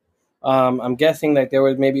 normal. I'm guessing like there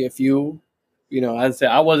was maybe a few, as I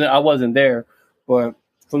said, I wasn't there, but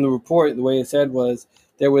from the report, the way it said was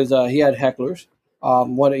there was he had hecklers.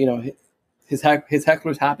 His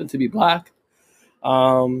hecklers happened to be black,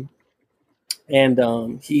 and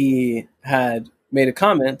he had made a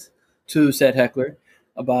comment to said heckler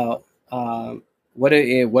about what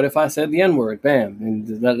if I said the N-word, bam,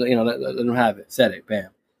 and let them have it, said it, bam,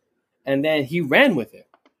 and then he ran with it,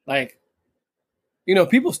 like,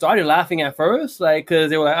 people started laughing at first, like, because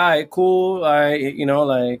they were like, all right, cool, all right,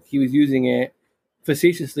 like, he was using it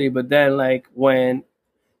facetiously, but then, like, when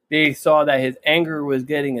they saw that his anger was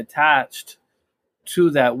getting attached to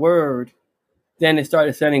that word, then it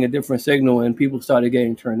started sending a different signal, and people started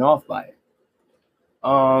getting turned off by it.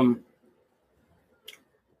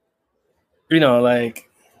 you know, like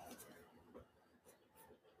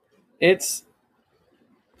it's.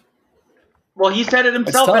 Well, he said it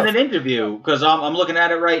himself in an interview, because I'm looking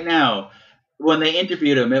at it right now. When they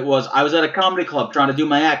interviewed him, it was, I was at a comedy club trying to do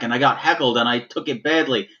my act, and I got heckled, and I took it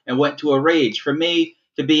badly and went to a rage. For me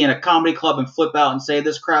to be in a comedy club and flip out and say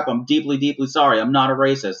this crap, I'm deeply, deeply sorry. I'm not a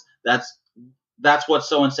racist. That's what's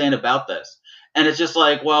so insane about this. And it's just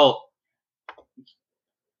like, well,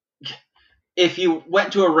 if you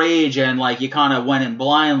went to a rage and like you kind of went in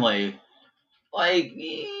blindly, like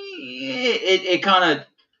it kind of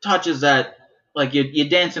touches that, like you're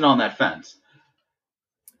dancing on that fence.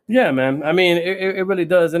 Yeah, man. I mean, it really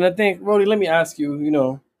does. And I think, Rody, let me ask you, you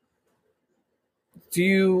know, do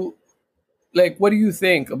you, like, what do you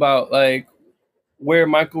think about, like, where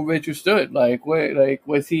Michael Richards stood? Like, where, like,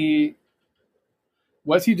 was he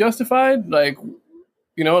justified? Like,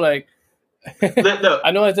 you know, like,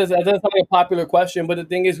 I know that's not a popular question, but the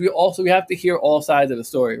thing is, we have to hear all sides of the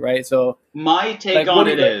story, right? So my take on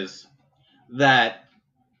it is that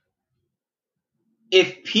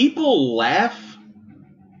if people laugh,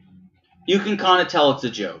 you can kind of tell it's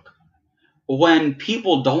a joke. When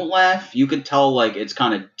people don't laugh, you can tell like it's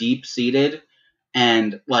kind of deep-seated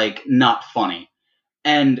and like not funny.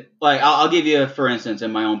 And like I'll give you, for instance,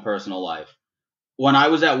 in my own personal life. When I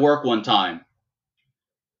was at work one time,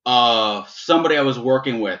 somebody I was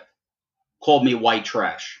working with called me white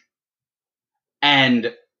trash.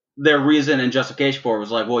 And their reason and justification for it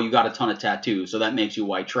was like, well, you got a ton of tattoos, so that makes you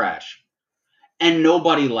white trash. And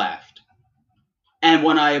nobody laughed. And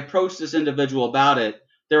when I approached this individual about it,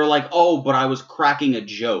 they were like, oh, but I was cracking a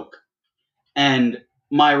joke. And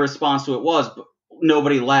my response to it was,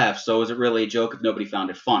 nobody laughed, so is it really a joke if nobody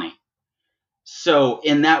found it funny? So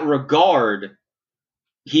in that regard,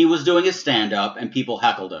 he was doing his stand-up and people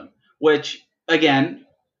heckled him, which, again,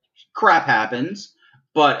 crap happens,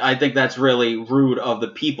 but I think that's really rude of the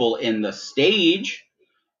people in the stage.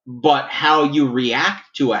 But how you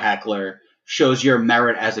react to a heckler shows your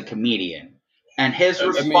merit as a comedian. And his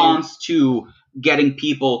response to getting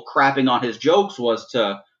people crapping on his jokes was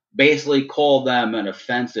to basically call them an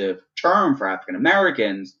offensive term for African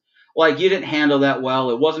Americans. Like, you didn't handle that well.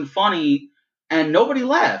 It wasn't funny, and nobody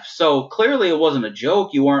laughed. So clearly it wasn't a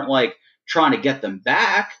joke. You weren't like trying to get them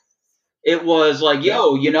back. It was like,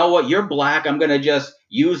 yo, you know what? You're black. I'm going to just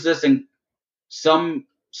use this in some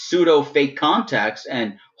pseudo fake context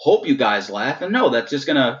and hope you guys laugh. And no, that's just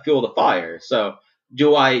going to fuel the fire. So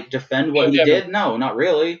do I defend what he did? No, not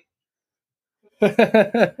really. All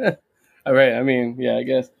right. I mean, yeah, I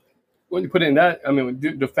guess when you put in that, I mean,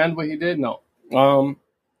 defend what he did? No.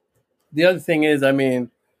 The other thing is, I mean,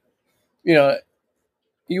 you know,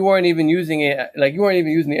 you weren't even using it, like you weren't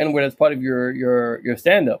even using the N-word as part of your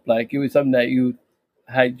stand-up. Like it was something that you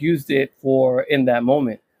had used it for in that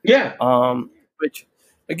moment. Yeah. Which,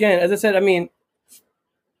 again, as I said, I mean,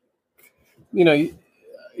 you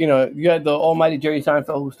had the almighty Jerry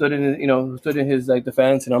Seinfeld who stood in his like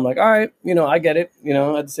defense, and I'm like, all right, I get it.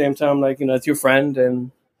 At the same time, like, it's your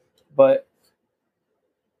friend, but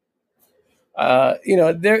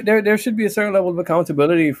there should be a certain level of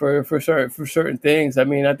accountability for certain things. I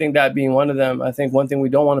mean, I think that being one of them. I think one thing we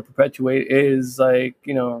don't want to perpetuate is like,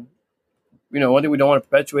 one thing we don't want to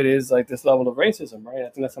perpetuate is like this level of racism, right? I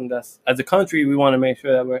think that's something that's, as a country, we want to make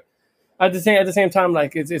sure that we're at the same time,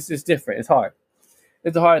 like it's different. It's hard.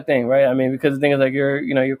 It's a hard thing, right? I mean, because the thing is like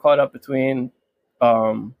you're caught up between,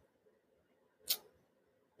 you're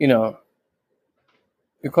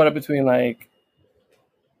caught up between like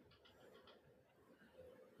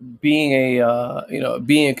being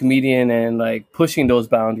a comedian and like pushing those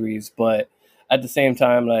boundaries, but at the same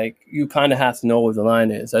time, like you kind of have to know where the line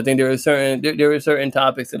is. I think there are certain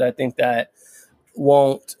topics that I think that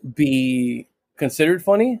won't be considered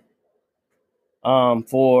funny,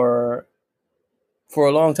 for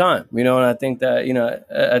a long time, and I think that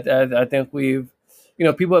I think we've,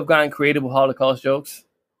 people have gotten creative with Holocaust jokes.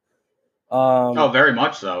 Very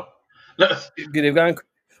much so. They've gotten.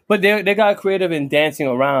 But they got creative in dancing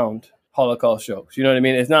around Holocaust jokes. You know what I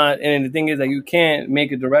mean? It's not, and the thing is that you can't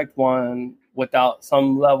make a direct one without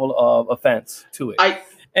some level of offense to it. I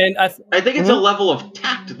think it's a level of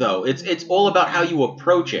tact, though. It's all about how you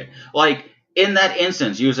approach it. Like in that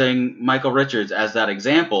instance, using Michael Richards as that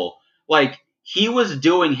example, like he was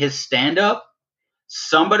doing his stand-up,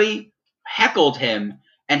 somebody heckled him,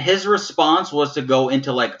 and his response was to go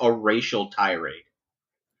into like a racial tirade.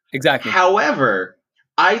 Exactly. However,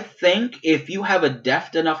 I think if you have a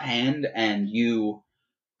deft enough hand and you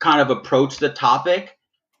kind of approach the topic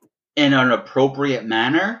in an appropriate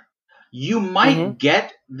manner, you might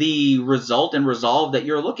get the result and resolve that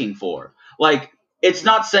you're looking for. Like, it's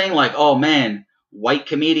not saying like, oh man, white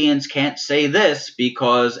comedians can't say this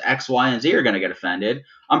because X, Y, and Z are going to get offended.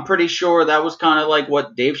 I'm pretty sure that was kind of like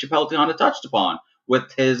what Dave Chappelle kind of touched upon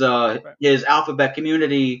with his alphabet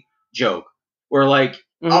community joke, where like,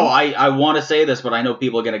 oh, I want to say this, but I know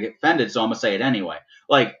people are going to get offended, so I'm going to say it anyway.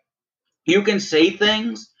 Like, you can say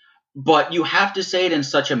things, but you have to say it in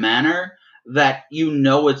such a manner that you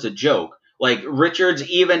know it's a joke. Like, Richards,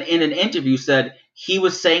 even in an interview, said he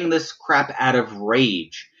was saying this crap out of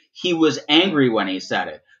rage. He was angry when he said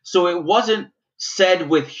it. So it wasn't said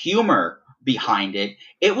with humor behind it.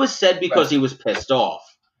 It was said because he was pissed off.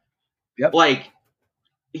 Yep. Like,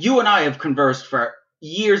 you and I have conversed for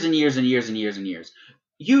years and years and years and years and years.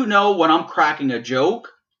 You know when I'm cracking a joke,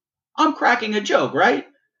 right?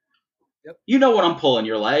 Yep. You know when I'm pulling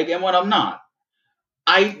your leg and when I'm not.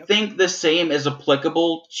 I think the same is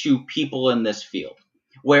applicable to people in this field,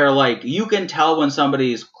 where like you can tell when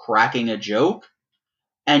somebody's cracking a joke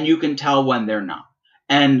and you can tell when they're not.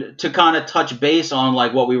 And to kind of touch base on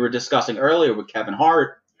like what we were discussing earlier with Kevin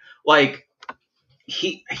Hart, like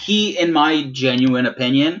he in my genuine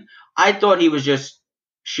opinion, I thought he was just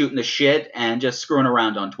shooting the shit and just screwing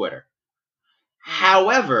around on Twitter.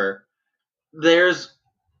 However, there's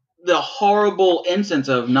the horrible instance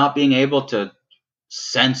of not being able to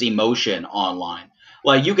sense emotion online.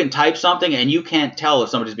 Like, you can type something and you can't tell if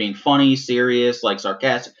somebody's being funny, serious, like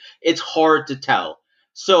sarcastic. It's hard to tell.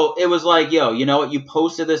 So it was like, yo, you know what? You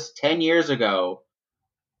posted this 10 years ago.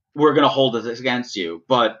 We're going to hold this against you.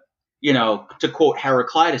 But, you know, to quote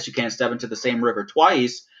Heraclitus, you can't step into the same river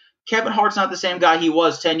twice. Kevin Hart's not the same guy he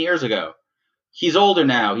was 10 years ago. He's older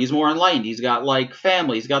now. He's more enlightened. He's got, like,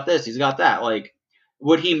 family. He's got this. He's got that. Like,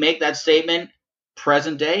 would he make that statement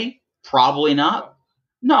present day? Probably not.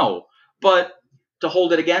 No. But to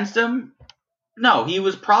hold it against him? No. He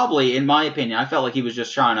was probably, in my opinion, I felt like he was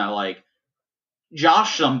just trying to, like,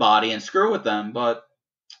 josh somebody and screw with them. But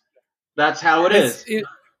that's how it is.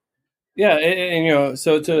 Yeah, and you know,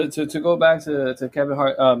 so to go back to Kevin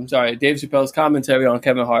Hart, Dave Chappelle's commentary on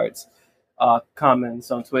Kevin Hart's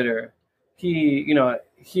comments on Twitter, he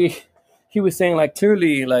was saying like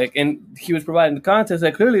clearly, like, and he was providing the context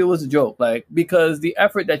that clearly it was a joke, like, because the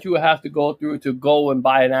effort that you would have to go through to go and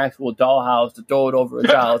buy an actual dollhouse to throw it over a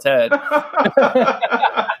child's head,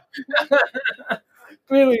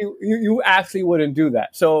 clearly you actually wouldn't do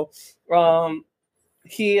that. So.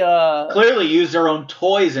 He clearly use their own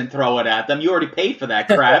toys and throw it at them. You already paid for that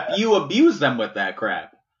crap. You abuse them with that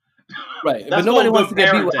crap. Right. But nobody wants to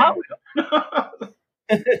get beat with Hot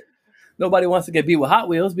Wheels. Nobody wants to get beat with Hot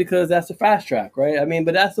Wheels because that's a fast track, right? I mean,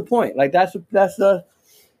 but that's the point. Like that's the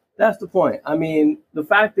point. I mean, the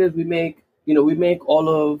fact is we make all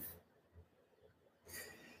of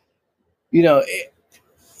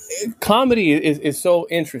comedy is so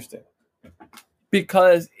interesting.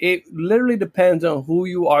 Because it literally depends on who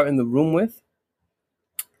you are in the room with.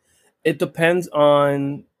 It depends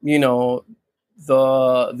on, the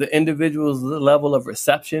individual's level of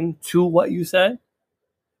reception to what you said.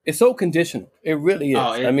 It's so conditional. It really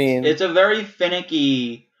is. It's a very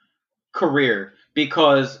finicky career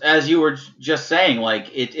because, as you were just saying, like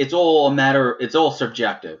it's all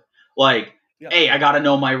subjective. Like, A, I got to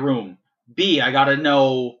know my room. B, I got to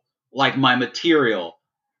know like my material.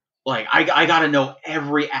 Like, I got to know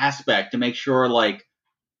every aspect to make sure, like,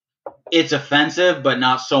 it's offensive, but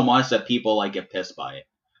not so much that people, like, get pissed by it.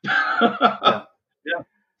 Yeah.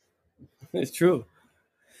 It's true.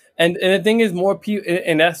 And the thing is, more people,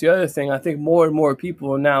 and that's the other thing, I think more and more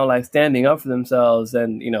people are now, like, standing up for themselves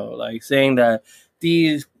and, like, saying that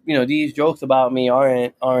these jokes about me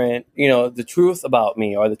aren't, the truth about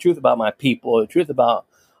me or the truth about my people or the truth about,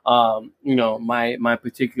 my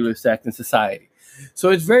particular sect in society. So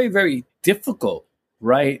it's very, very difficult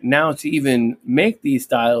right now to even make these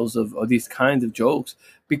styles of these kinds of jokes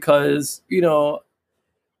because,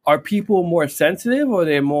 are people more sensitive or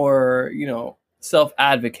they're more,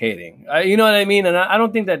 self-advocating? You know what I mean? And I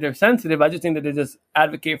don't think that they're sensitive. I just think that they just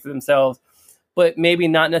advocate for themselves, but maybe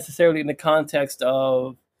not necessarily in the context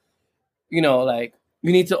of, like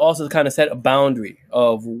you need to also kind of set a boundary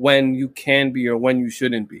of when you can be or when you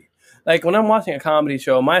shouldn't be. Like when I'm watching a comedy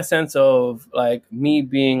show, my sense of like me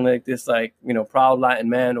being like this, like, proud Latin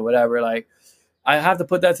man or whatever, like I have to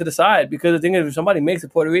put that to the side because the thing is, if somebody makes a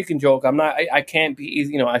Puerto Rican joke, I can't be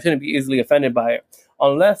easy, I shouldn't be easily offended by it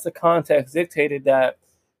unless the context dictated that,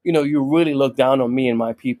 you really look down on me and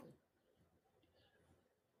my people.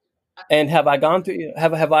 And have I gone through,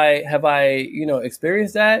 have I,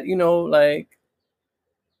 experienced that, like,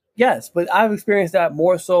 yes, but I've experienced that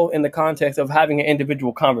more so in the context of having an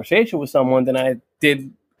individual conversation with someone than I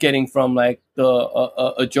did getting from like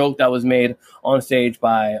a joke that was made on stage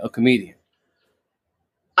by a comedian.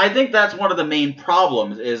 I think that's one of the main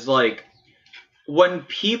problems is like when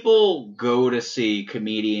people go to see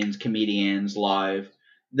comedians live,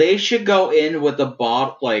 they should go in with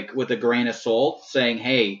with a grain of salt saying,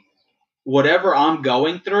 hey, whatever I'm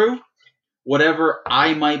going through, whatever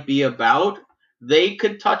I might be about, they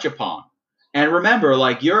could touch upon. And remember,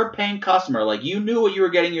 like, you're a paying customer. Like, you knew what you were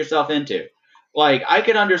getting yourself into. Like, I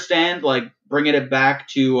could understand, like, bringing it back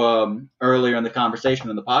to earlier in the conversation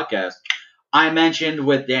in the podcast, I mentioned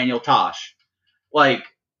with Daniel Tosh. Like,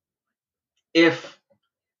 if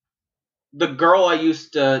the girl I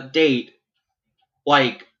used to date,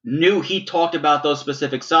 like, knew he talked about those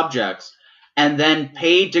specific subjects and then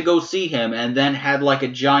paid to go see him and then had, like, a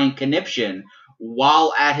giant conniption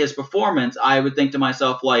while at his performance, I would think to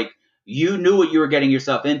myself, like, you knew what you were getting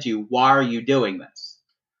yourself into. Why are you doing this?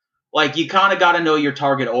 Like, you kind of got to know your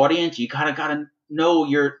target audience. You kind of got to know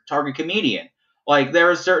your target comedian. Like, there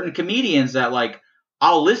are certain comedians that, like,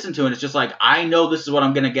 I'll listen to and it's just like, I know this is what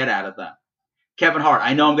I'm going to get out of them. Kevin Hart,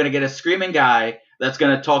 I know I'm going to get a screaming guy that's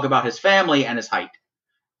going to talk about his family and his height.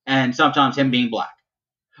 And sometimes him being black.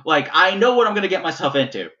 Like, I know what I'm going to get myself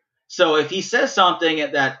into. So if he says something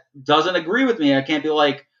that doesn't agree with me, I can't be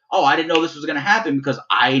like, oh, I didn't know this was going to happen because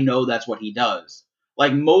I know that's what he does.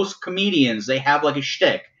 Like, most comedians, they have, like, a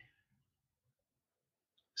shtick.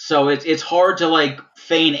 So it's hard to, like,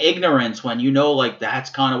 feign ignorance when you know, like, that's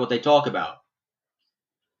kind of what they talk about.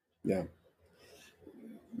 Yeah.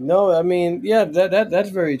 No, I mean, yeah, that's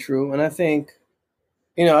very true. And I think,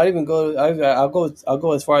 you know, I'll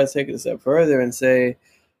go as far as take it a step further and say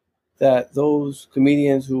that those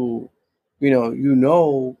comedians who, you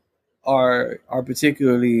know, are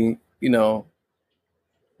particularly,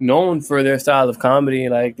 known for their style of comedy,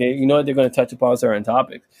 like they're going to touch upon certain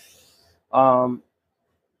topics. Like,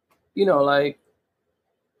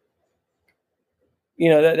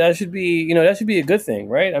 that should be, that should be a good thing,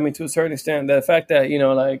 right? I mean, to a certain extent, the fact that,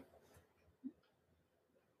 like,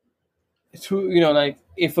 like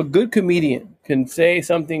if a good comedian can say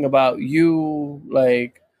something about you,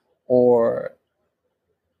 like, or,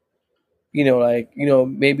 like,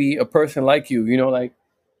 maybe a person like you, like,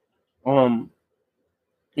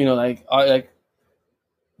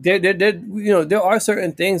 there are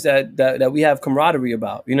certain things that we have camaraderie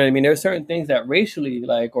about. You know what I mean? There are certain things that racially,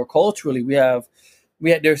 like, or culturally,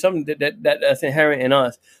 there's something that's inherent in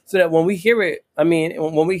us. So that when we hear it, I mean,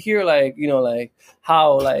 when we hear, like, like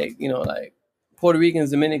how, like, like Puerto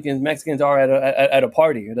Ricans, Dominicans, Mexicans are at a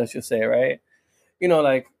party, let's just say, right?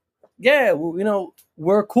 Like, yeah, well,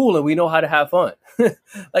 we're cool and we know how to have fun.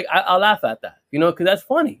 Like, I'll laugh at that, because that's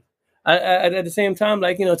funny. At the same time,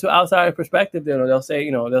 like, to outside perspective, they'll say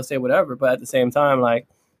whatever, but at the same time, like,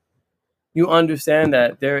 you understand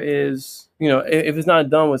that there is, if it's not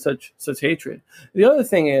done with such hatred. The other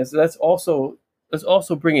thing is, let's also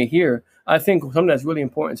bring it here. I think something that's really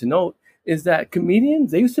important to note is that comedians,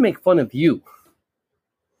 they used to make fun of you.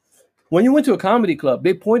 When you went to a comedy club,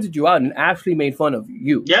 they pointed you out and actually made fun of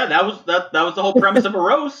you. Yeah, that was the whole premise of a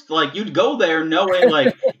roast. Like, you'd go there knowing,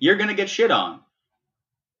 like, you're gonna get shit on.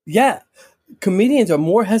 Yeah, comedians are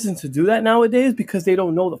more hesitant to do that nowadays because they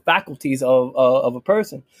don't know the faculties of a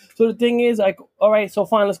person. So the thing is, like, all right, so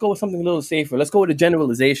fine, let's go with something a little safer. Let's go with a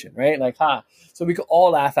generalization, right? Like, so we can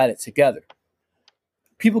all laugh at it together.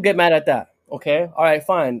 People get mad at that. Okay, all right,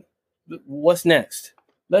 fine. What's next?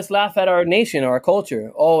 Let's laugh at our nation, our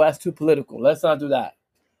culture. Oh, that's too political. Let's not do that.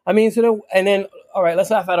 I mean, and then, all right, let's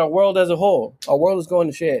laugh at our world as a whole. Our world is going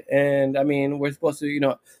to shit. And, I mean, we're supposed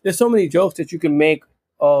to, there's so many jokes that you can make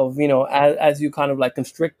of, as you kind of, like,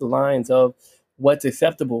 constrict the lines of what's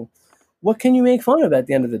acceptable. What can you make fun of at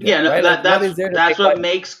the end of the day? Yeah, no, right? that's what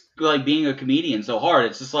makes, like, being a comedian so hard.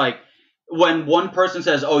 It's just like when one person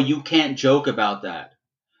says, oh, you can't joke about that.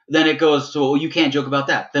 Then it goes to, well, you can't joke about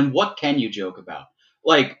that. Then what can you joke about?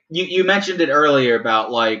 Like, you mentioned it earlier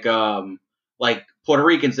about, like Puerto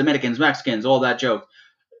Ricans, Dominicans, Mexicans, all that joke.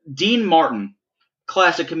 Dean Martin,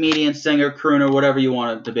 classic comedian, singer, crooner, whatever you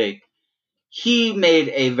want it to be. He made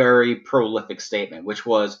a very prolific statement, which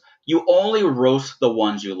was, you only roast the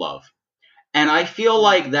ones you love. And I feel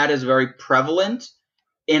like that is very prevalent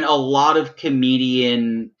in a lot of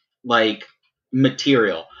comedian, like,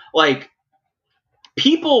 material. Like,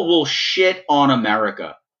 people will shit on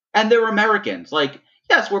America. And they're Americans. Like,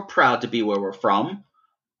 yes, we're proud to be where we're from.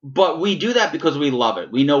 But we do that because we love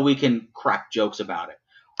it. We know we can crack jokes about it.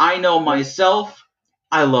 I know myself,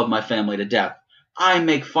 I love my family to death. I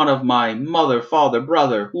make fun of my mother, father,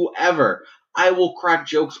 brother, whoever. I will crack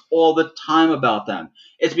jokes all the time about them.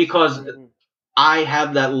 It's because I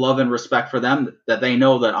have that love and respect for them that they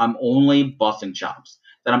know that I'm only busting chops,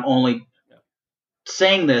 that I'm only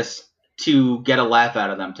saying this to get a laugh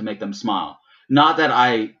out of them, to make them smile. Not that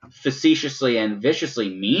I facetiously and viciously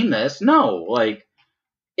mean this. No, like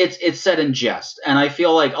it's said in jest, and I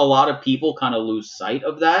feel like a lot of people kind of lose sight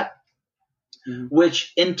of that,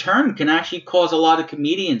 which in turn can actually cause a lot of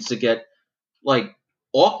comedians to get like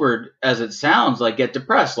awkward as it sounds, like get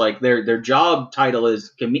depressed. Like their job title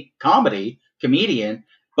is comedian,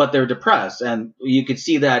 but they're depressed, and you could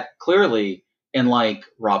see that clearly in like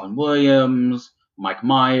Robin Williams, Mike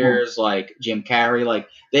Myers, like Jim Carrey. Like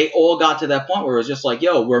they all got to that point where it was just like,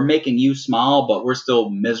 yo, we're making you smile, but we're still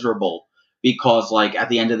miserable because like at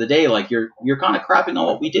the end of the day, like you're kind of crapping on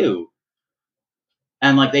what we do,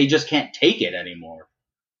 and like they just can't take it anymore.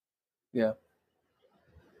 Yeah.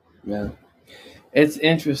 It's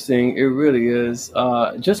interesting. It really is.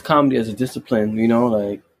 Just comedy as a discipline,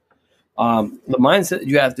 like the mindset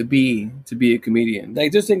you have to be a comedian.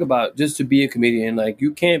 Like just think about just to be a comedian. Like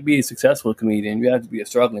you can't be a successful comedian. You have to be a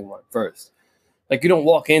struggling one first. Like you don't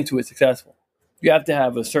walk into it successful. You have to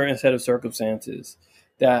have a certain set of circumstances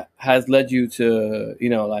that has led you to,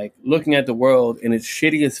 like looking at the world in its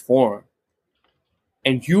shittiest form.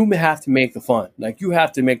 And you have to make the fun. Like you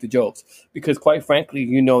have to make the jokes because, quite frankly,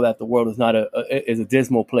 you know that the world is not is a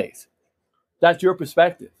dismal place. That's your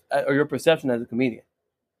perspective or your perception as a comedian.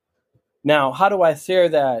 Now, how do I share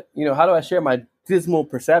that? How do I share my dismal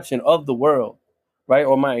perception of the world, right,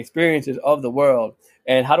 or my experiences of the world,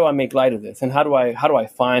 and how do I make light of this? And how do I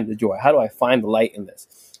find the joy? How do I find the light in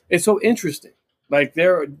this? It's so interesting. Like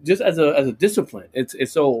there, just as a discipline,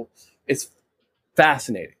 it's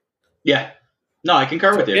fascinating. Yeah. No, I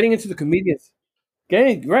concur with you. Getting into the comedians,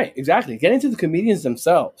 getting into the comedians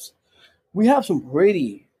themselves. We have some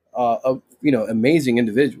pretty, amazing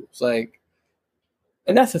individuals. Like,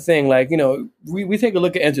 and that's the thing. Like, we take a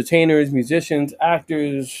look at entertainers, musicians,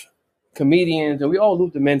 actors, comedians, and we all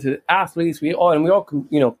loop them into athletes. We all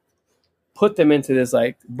put them into this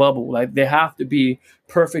like bubble. Like they have to be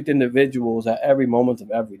perfect individuals at every moment of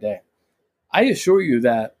every day. I assure you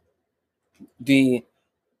that the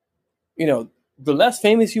less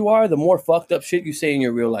famous you are, the more fucked up shit you say in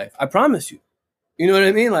your real life. I promise you. You know what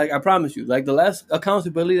I mean? Like I promise you. Like the less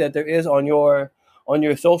accountability that there is on your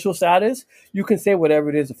social status, you can say whatever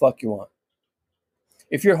it is the fuck you want.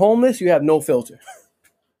 If you're homeless, you have no filter.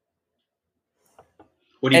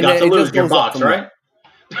 What do you got to lose? Your box, right?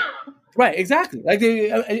 Right, exactly. Like,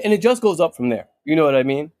 and it just goes up from there. You know what I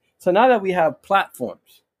mean? So now that we have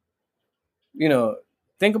platforms,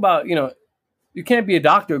 think about, you can't be a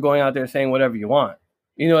doctor going out there saying whatever you want.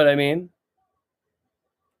 You know what I mean?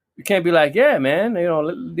 You can't be like, yeah, man,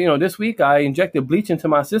 this week I injected bleach into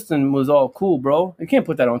my system. It was all cool, bro. You can't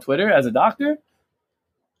put that on Twitter as a doctor.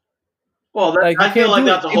 Well, I feel like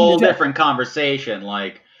that's a whole different conversation.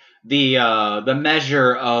 Like the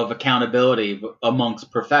measure of accountability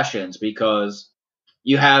amongst professions, because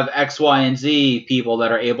you have X, Y, and Z people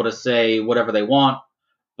that are able to say whatever they want,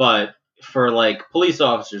 but for like police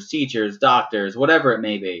officers, teachers, doctors, whatever it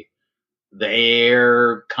may be,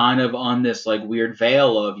 they're kind of on this like weird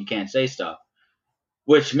veil of you can't say stuff,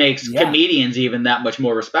 which makes comedians even that much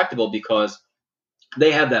more respectable because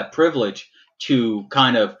they have that privilege to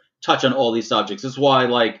kind of touch on all these subjects. This is why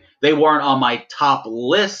like they weren't on my top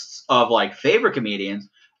lists of like favorite comedians,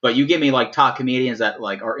 but you give me like top comedians that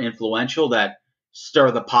like are influential, that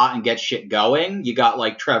stir the pot and get shit going. You got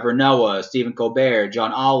like Trevor Noah, Stephen Colbert,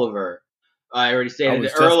 John Oliver. I already stated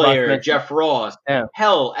it earlier. Jeff Ross. Yeah.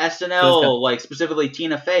 Hell, SNL, like specifically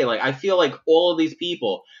Tina Fey. Like I feel like all of these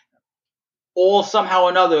people, all somehow or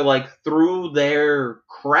another, like through their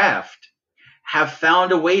craft, have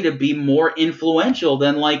found a way to be more influential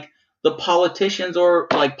than like the politicians or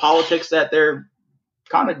like politics that they're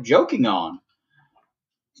kind of joking on.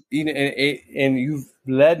 And you've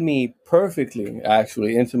led me perfectly,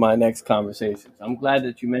 actually, into my next conversation. I'm glad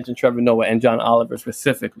that you mentioned Trevor Noah and John Oliver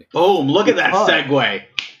specifically. Boom! Look at that segue.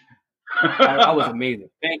 That was amazing.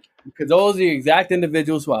 Thank you. Because those are the exact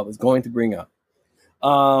individuals who I was going to bring up.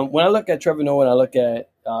 When I look at Trevor Noah and I look at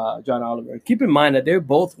John Oliver, keep in mind that they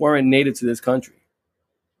both weren't native to this country,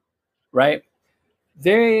 right?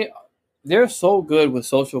 They're so good with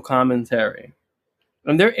social commentary,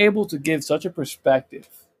 and they're able to give such a perspective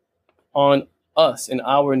on us and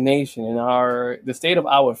our nation and the state of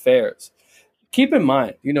our affairs. Keep in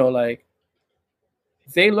mind, like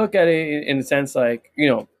they look at it in the sense like,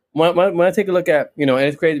 when I take a look at, and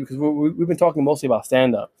it's crazy because we've been talking mostly about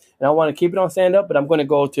stand-up, and I want to keep it on stand-up, but I'm going to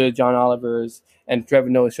go to John Oliver's and Trevor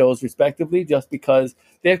Noah's shows respectively, just because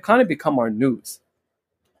they've kind of become our news.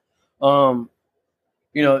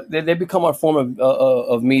 they become a form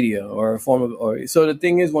of media or a form of, or so the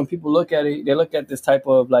thing is when people look at it, they look at this type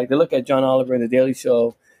of like, they look at John Oliver and the Daily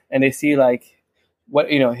Show and they see like what,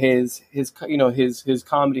 his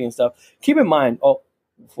comedy and stuff. Keep in mind,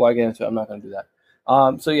 before I get into it, I'm not going to do that.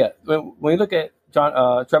 So yeah, when you look at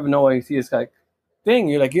Trevor Noah, you see this like thing,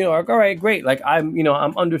 you're like, all right, great. Like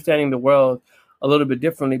I'm understanding the world a little bit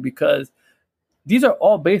differently because these are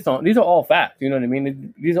all facts. You know what I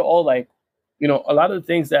mean? These are all like, a lot of the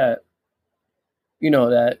things that,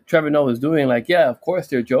 that Trevor Noah is doing, like, yeah, of course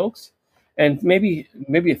they're jokes. And maybe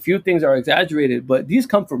a few things are exaggerated, but these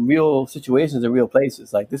come from real situations and real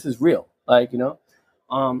places. Like, this is real. Like, and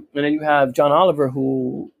then you have John Oliver,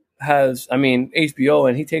 who has, HBO,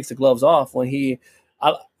 and he takes the gloves off when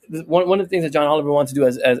one of the things that John Oliver wanted to do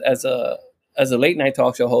as a late night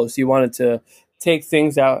talk show host, he wanted to take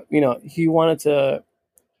things out. He wanted to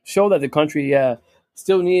show that the country,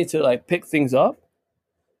 still needed to like pick things up,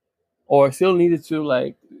 or still needed to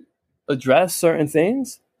like address certain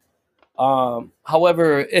things.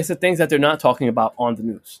 However, it's the things that they're not talking about on the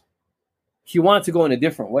news. He wanted to go in a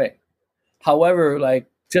different way. However, like,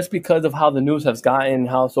 just because of how the news has gotten,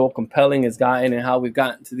 how so compelling it's gotten, and how we've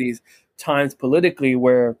gotten to these times politically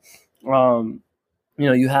where,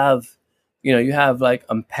 you have like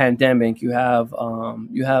a pandemic, you have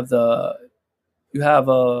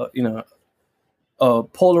a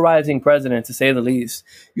polarizing president, to say the least.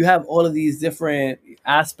 You have all of these different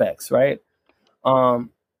aspects, right?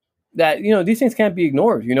 That, these things can't be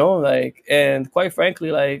ignored, like, and quite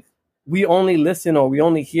frankly, like, we only listen or we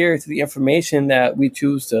only hear to the information that we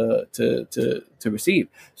choose to receive.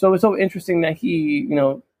 So it's so interesting that he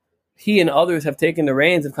and others have taken the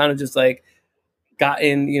reins and kind of just like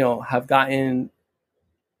have gotten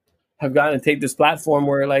to take this platform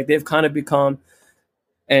where like they've kind of become,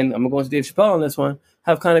 and I'm going to Dave Chappelle on this one,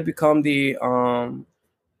 have kind of become the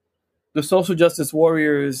social justice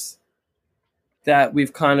warriors that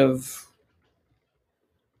we've kind of,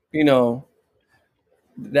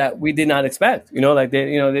 that we did not expect, like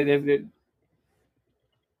they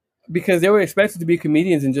because they were expected to be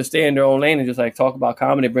comedians and just stay in their own lane and just like talk about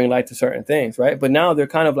comedy, bring light to certain things, right? But now they're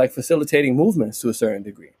kind of like facilitating movements to a certain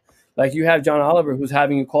degree. Like you have John Oliver who's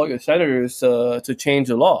having you call your senators to change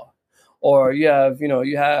the law, or you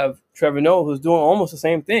have Trevor Noah who's doing almost the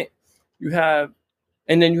same thing. And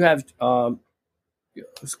then you have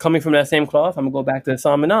coming from that same cloth, I'm gonna go back to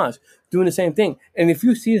Hasan Minhaj doing the same thing. And if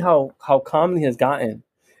you see how comedy has gotten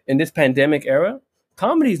in this pandemic era,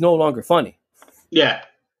 comedy is no longer funny. Yeah.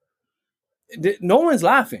 No one's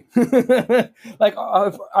laughing. Like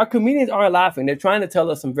our comedians aren't laughing. They're trying to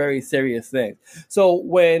tell us some very serious things. So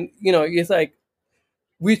when, it's like,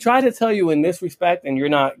 we try to tell you in this respect and you're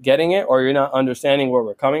not getting it, or you're not understanding where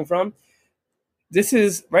we're coming from. This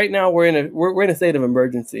is right now we're in a state of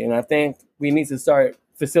emergency. And I think we need to start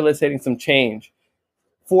facilitating some change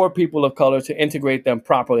for people of color to integrate them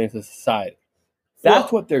properly into society.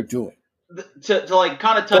 That's what they're doing. To like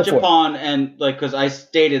kind of touch upon, and like, because I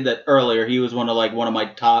stated that earlier, he was one of my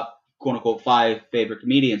top quote unquote 5 favorite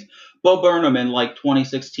comedians. Bo Burnham in like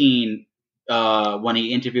 2016, when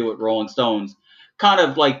he interviewed with Rolling Stones, kind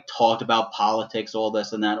of like talked about politics, all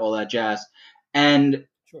this and that, all that jazz. And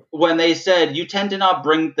when they said, you tend to not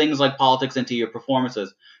bring things like politics into your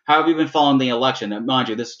performances, how have you been following the election? And mind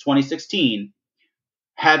you, this is 2016.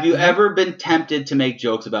 Have you ever been tempted to make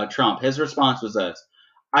jokes about Trump? His response was this: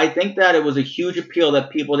 I think that it was a huge appeal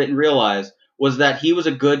that people didn't realize was that he was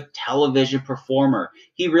a good television performer.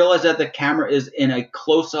 He realized that the camera is in a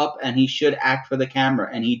close-up and he should act for the camera,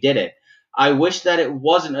 and he did it. I wish that it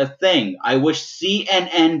wasn't a thing. I wish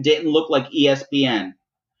CNN didn't look like ESPN.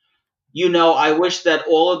 I wish that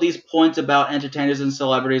all of these points about entertainers and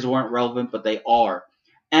celebrities weren't relevant, but they are.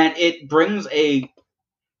 And it brings a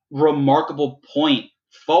remarkable point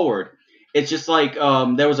forward. It's just like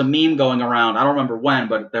there was a meme going around. I don't remember when,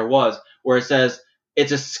 but there was, where it says,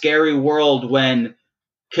 it's a scary world when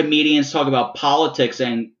comedians talk about politics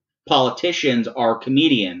and politicians are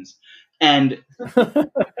comedians. And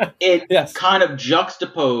it kind of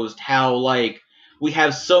juxtaposed how, like, we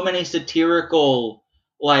have so many satirical,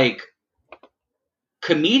 like,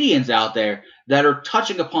 comedians out there that are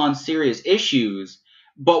touching upon serious issues,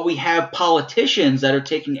 but we have politicians that are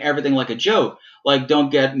taking everything like a joke. Like, don't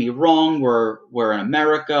get me wrong, we're in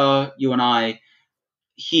America, you and I.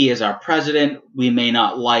 He is our president. We may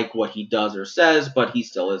not like what he does or says, but he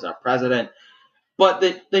still is our president. But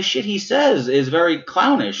the shit he says is very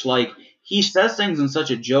clownish. Like, he says things in such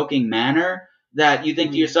a joking manner that you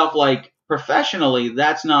think to yourself, like, professionally,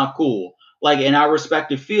 that's not cool. Like, in our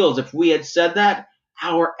respective fields, if we had said that,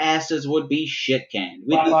 our asses would be shit canned.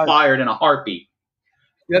 We'd be fired in a heartbeat.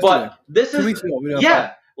 But this is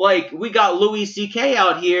like we got Louis C.K.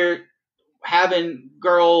 out here having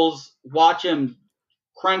girls watch him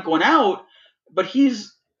crank one out, but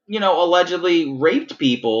he's allegedly raped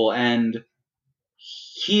people and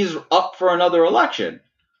he's up for another election.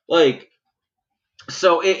 Like,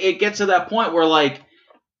 so it gets to that point where like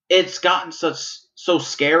it's gotten so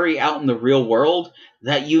scary out in the real world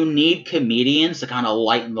that you need comedians to kind of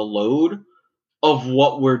lighten the load of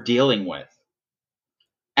what we're dealing with.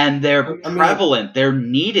 And they're prevalent. They're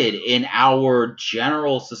needed in our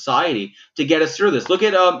general society to get us through this. Look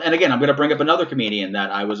at, and again, I'm going to bring up another comedian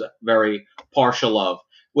that I was very partial of,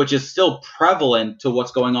 which is still prevalent to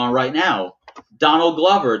what's going on right now. Donald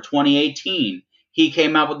Glover, 2018. He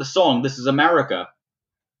came out with the song, This Is America.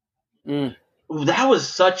 That was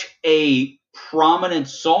such a prominent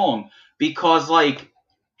song because, like,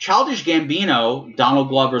 Childish Gambino, Donald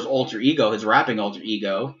Glover's alter ego, his rapping alter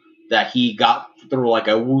ego, that he got through like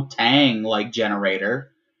a Wu-Tang like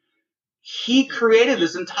generator, he created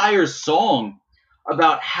this entire song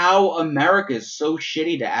about how America is so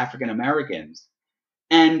shitty to African Americans.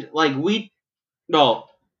 And like I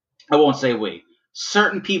won't say we.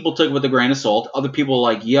 Certain people took it with a grain of salt. Other people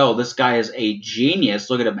were like, yo, this guy is a genius.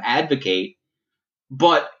 Look at him advocate.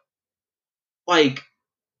 But like,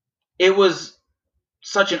 it was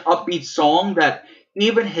such an upbeat song that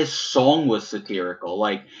even his song was satirical.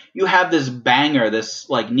 Like, you have this banger, this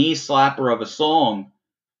like knee slapper of a song,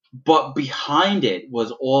 but behind it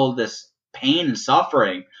was all this pain and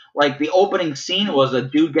suffering. Like, the opening scene was a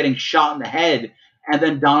dude getting shot in the head, and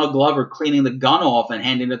then Donald Glover cleaning the gun off and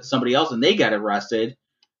handing it to somebody else, and they get arrested.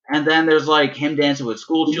 And then there's like him dancing with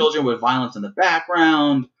school children with violence in the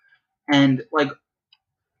background, and like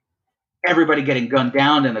everybody getting gunned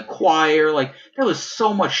down in the choir. Like, there was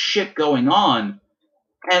so much shit going on.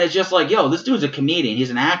 And it's just like, yo, this dude's a comedian.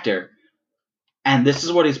 He's an actor. And this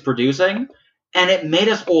is what he's producing. And it made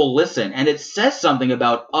us all listen. And it says something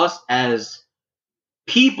about us as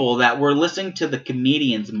people that we're listening to the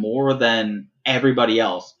comedians more than everybody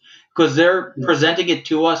else. Because they're presenting it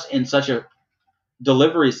to us in such a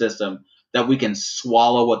delivery system that we can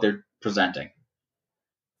swallow what they're presenting.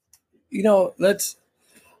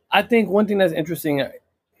 I think one thing that's interesting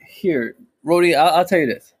here, Rody, I'll tell you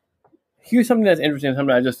this. Here's something that's interesting,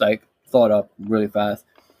 something I just like thought up really fast.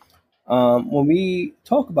 When we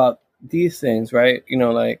talk about these things, right?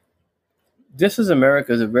 Like, This Is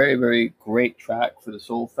America is a very, very great track for the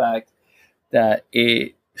sole fact that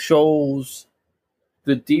it shows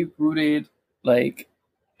the deep-rooted, like,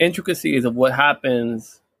 intricacies of what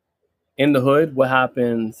happens in the hood, what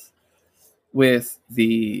happens with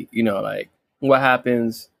the, like, what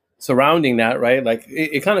happens surrounding that, right? Like,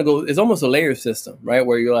 it kind of goes, it's almost a layer system, right?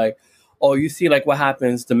 Where you're like, oh, you see like what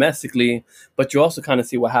happens domestically, but you also kind of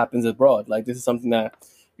see what happens abroad. Like, this is something that,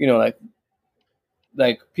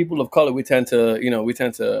 like people of color, we tend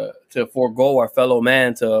to forego our fellow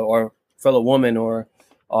man or fellow woman or,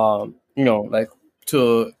 like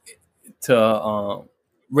to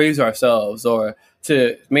raise ourselves or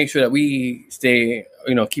to make sure that we stay,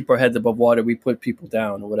 keep our heads above water. We put people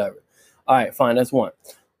down or whatever. All right, fine. That's one.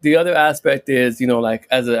 The other aspect is, like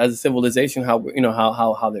as a civilization, how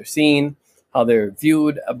they're seen, how they're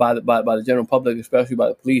viewed by the general public, especially by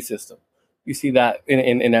the police system. You see that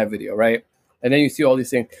in that video, right? And then you see all these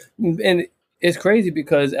things, and it's crazy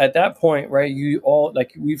because at that point, right, you all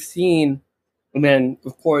like we've seen, and then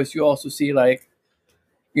of course you also see like,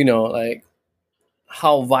 like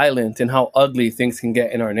how violent and how ugly things can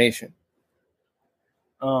get in our nation.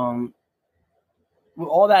 With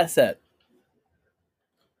all that said,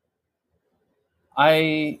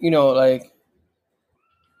 I, like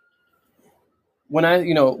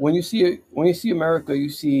when you see America, you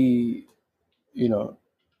see,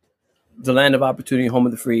 the land of opportunity, home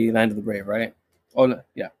of the free, land of the brave, right? Oh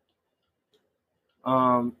yeah.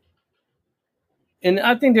 And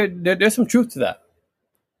I think there's some truth to that.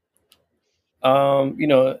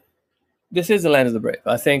 This is the land of the brave.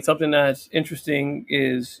 I think something that's interesting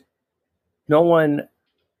is no one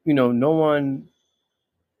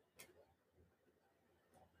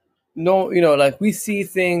like we see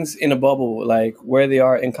things in a bubble, like where they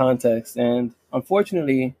are in context. And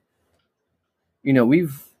unfortunately, we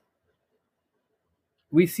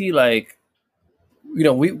see like,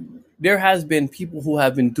 there has been people who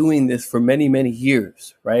have been doing this for many, many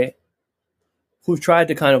years, right? Who've tried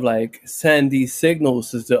to kind of like send these signals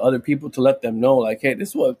to other people to let them know, like, hey,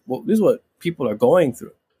 this is what people are going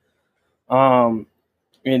through.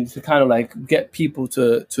 And to kind of like get people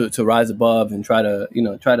to rise above and try to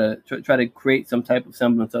create some type of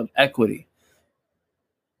semblance of equity.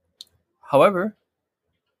 However,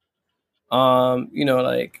 You know,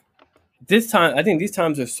 like this time, I think these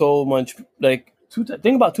times are so much like.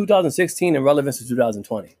 Think about 2016 and relevance to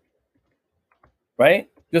 2020, right?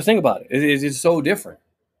 Just think about it. It's just so different.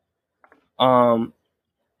 Um,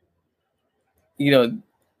 you know,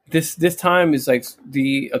 this time is like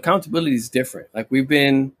the accountability is different. Like we've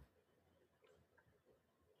been,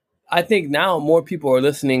 I think now more people are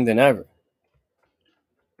listening than ever.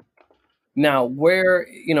 Now, where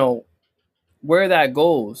where that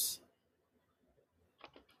goes,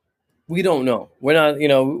 we don't know. We're not,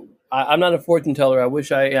 I'm not a fortune teller. I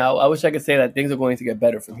wish I wish I could say that things are going to get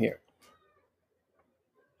better from here.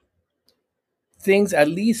 Things, at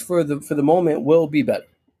least for the moment, will be better.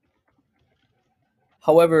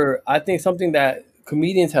 However, I think something that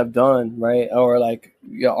comedians have done, right, or like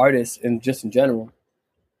artists and just in general,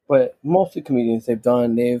 but mostly comedians,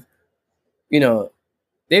 you know,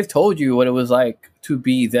 they've told you what it was like to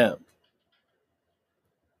be them.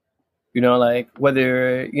 Like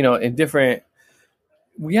whether, in different,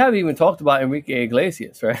 we haven't even talked about Enrique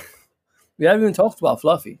Iglesias, right? We haven't even talked about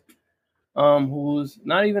Fluffy, who's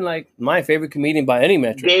not even like my favorite comedian by any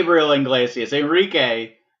metric. Gabriel Iglesias.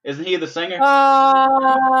 Enrique, isn't he the singer? You're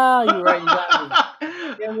right. You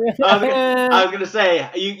got me. I was gonna say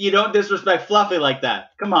you don't disrespect Fluffy like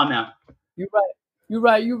that. Come on now. You're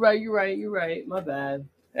right. My bad.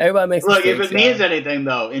 Everybody makes mistakes. Look, if it means anything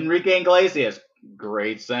though, Enrique Iglesias,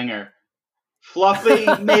 great singer. Fluffy,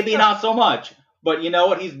 maybe not so much, but you know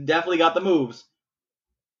what? He's definitely got the moves.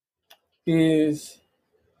 He's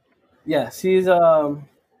I'm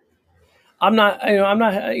not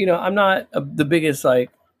the biggest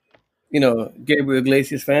Gabriel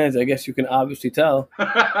Iglesias fans. I guess you can obviously tell,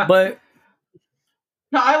 but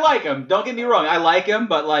no, I like him. Don't get me wrong, I like him,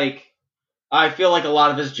 but like I feel like a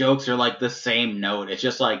lot of his jokes are like the same note. It's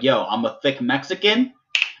just like, yo, I'm a thick Mexican.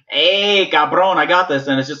 Hey, cabron, I got this.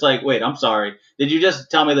 And it's just like, wait, I'm sorry. Did you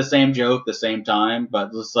just tell me the same joke the same time,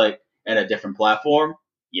 but just like at a different platform?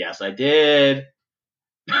 Yes, I did.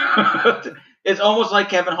 It's almost like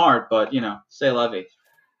Kevin Hart, but, say lovey.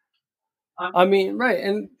 I mean,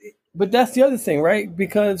 right. But that's the other thing, right?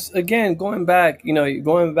 Because, again, going back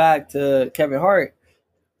to Kevin Hart,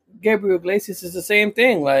 Gabriel Iglesias is the same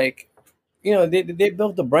thing. Like, they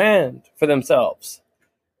built a brand for themselves.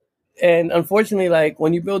 And unfortunately, like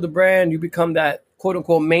when you build a brand, you become that quote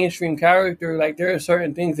unquote mainstream character. Like there are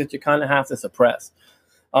certain things that you kind of have to suppress.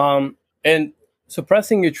 And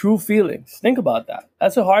suppressing your true feelings. Think about that.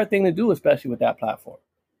 That's a hard thing to do, especially with that platform.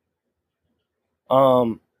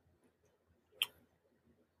 I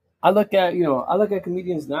look at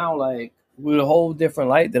comedians now like with a whole different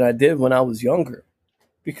light than I did when I was younger,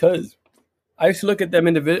 because I used to look at them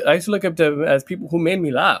as people who made me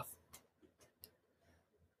laugh.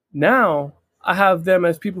 Now I have them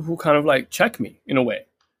as people who kind of like check me in a way.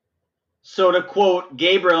 So to quote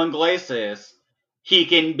Gabriel Iglesias, he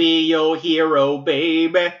can be your hero,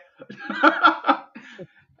 baby.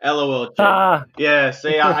 LOL. Yeah,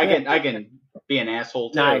 see, I can be an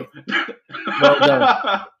asshole too. Nice. Well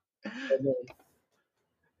done.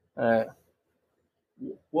 All right.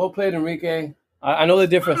 Well played, Enrique. I know the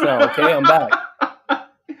difference now. Okay, I'm back.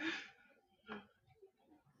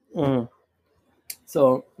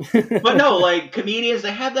 So, but no, like comedians,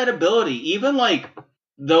 they have that ability. Even like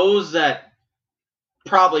those that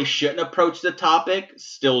probably shouldn't approach the topic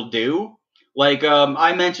still do. Like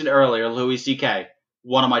I mentioned earlier, Louis C.K.,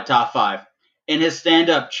 one of my top 5. In his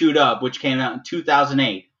stand-up Chewed Up, which came out in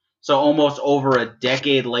 2008, so almost over a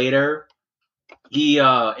decade later, he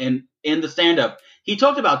in the stand-up, he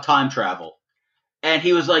talked about time travel. And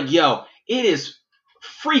he was like, yo, it is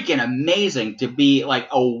freaking amazing to be like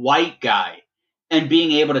a white guy and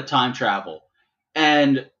being able to time travel.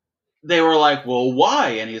 And they were like, well,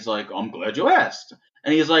 why? And he's like, I'm glad you asked.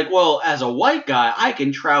 And he's like, well, as a white guy, I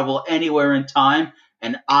can travel anywhere in time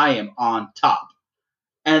and I am on top.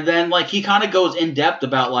 And then like he kind of goes in depth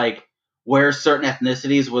about like where certain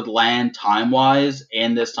ethnicities would land time-wise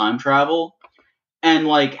in this time travel. And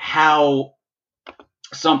like how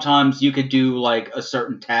sometimes you could do like a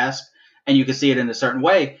certain task and you could see it in a certain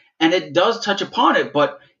way. And it does touch upon it,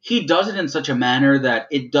 but he does it in such a manner that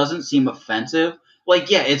it doesn't seem offensive. Like,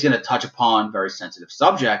 yeah, it's going to touch upon very sensitive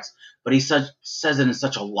subjects, but he says it in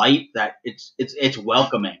such a light that it's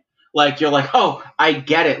welcoming. Like, you're like, oh, I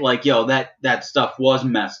get it. Like, yo, that stuff was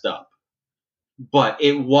messed up, but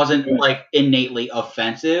it wasn't like innately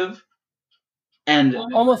offensive. And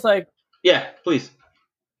almost like, yeah, please.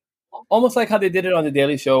 Almost like how they did it on the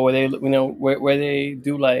Daily Show, where they, where they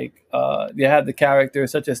do like, they have the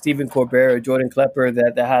characters such as Stephen Colbert or Jordan Klepper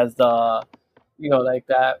that has the, like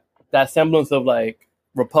that semblance of like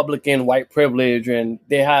Republican white privilege, and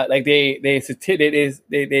they have like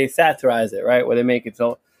they satirize it, right? Where they make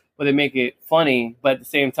it funny, but at the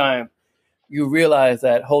same time, you realize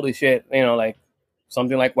that holy shit, like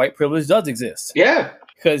something like white privilege does exist. Yeah,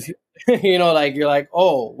 because like you're like,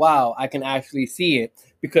 oh wow, I can actually see it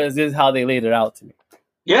because this is how they laid it out to me.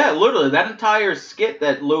 Yeah, literally, that entire skit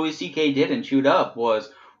that Louis C.K. did and Chewed Up was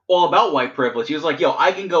all about white privilege. He was like, yo,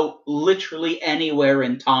 I can go literally anywhere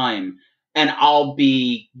in time and I'll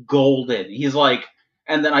be golden. He's like,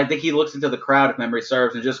 and then I think he looks into the crowd, if memory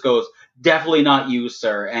serves, and just goes, definitely not you,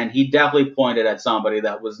 sir. And he definitely pointed at somebody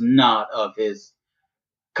that was not of his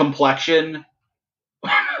complexion.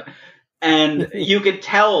 And you could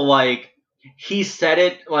tell, like, he said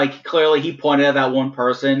it, like, clearly he pointed at that one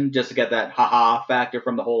person just to get that haha factor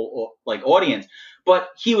from the whole, like, audience. But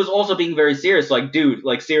he was also being very serious. Like, dude,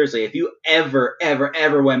 like, seriously, if you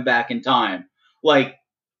ever went back in time, like,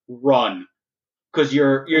 run. Because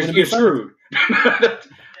you're screwed.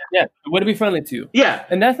 Yeah, it wouldn't be friendly to you. Yeah.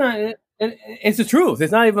 And that's not it. It's the truth.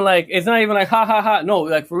 It's not even like ha ha ha. No,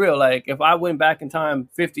 like, for real. Like, if I went back in time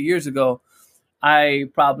 50 years ago, I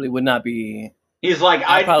probably would not be. He's like,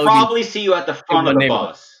 I'd probably see you at the front of the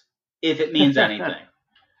bus, if it means anything.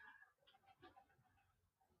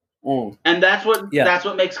 And that's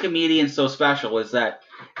what makes comedians so special, is that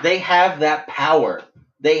they have that power.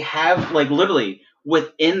 They have, like, literally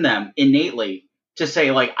within them innately to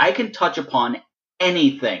say, like, I can touch upon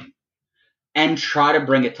anything and try to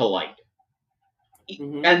bring it to light.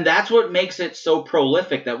 Mm-hmm. And that's what makes it so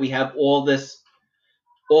prolific, that we have all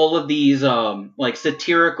of these like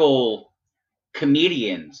satirical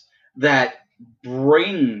comedians that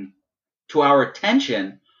bring to our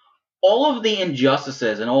attention all of the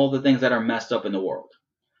injustices and all the things that are messed up in the world.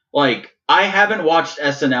 Like, I haven't watched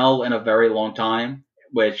SNL in a very long time,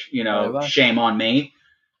 which, shame on me.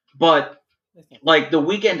 But, like, the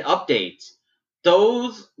Weekend Updates,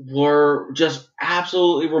 those were just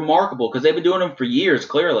absolutely remarkable because they've been doing them for years,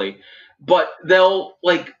 clearly. But they'll,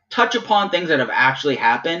 like, touch upon things that have actually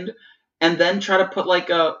happened and then try to put, like,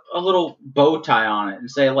 a little bow tie on it and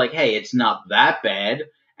say, like, hey, it's not that bad,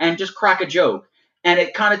 and just crack a joke. And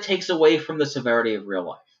it kind of takes away from the severity of real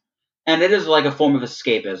life. And it is like a form of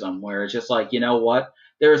escapism where it's just like, you know what?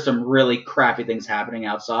 There are some really crappy things happening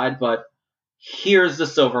outside, but here's the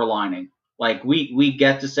silver lining. Like, we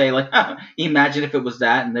get to say, like, imagine if it was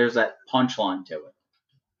that, and there's that punchline to it.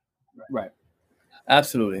 Right.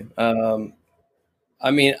 Absolutely. I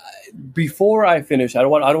mean, before I finish, I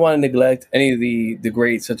don't want to neglect any of the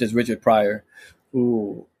greats, such as Richard Pryor,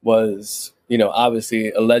 who was,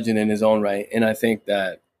 obviously a legend in his own right. And I think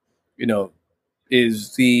that,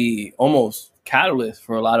 is the almost catalyst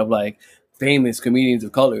for a lot of, like, famous comedians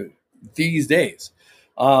of color these days.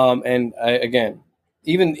 And again,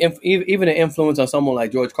 even an influence on someone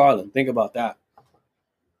like George Carlin. Think about that.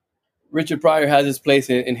 Richard Pryor has his place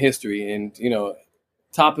in history, and,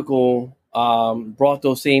 topical, brought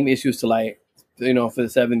those same issues to light, for the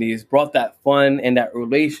 70s, brought that fun and that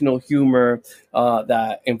relational humor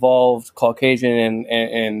that involved Caucasian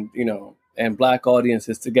and Black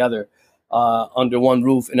audiences together under one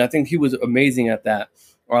roof. And I think he was amazing at that.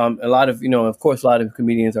 A lot of, of course, a lot of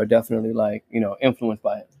comedians are definitely, like, influenced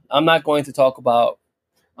by it. I'm not going to talk about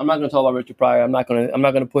Richard Pryor. I'm not going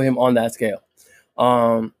to put him on that scale.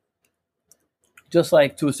 Just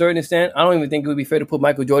like, to a certain extent, I don't even think it would be fair to put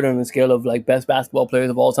Michael Jordan on the scale of, like, best basketball players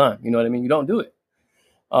of all time. You know what I mean? You don't do it.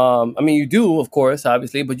 I mean, you do, of course,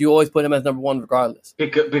 obviously, but you always put him as number one regardless.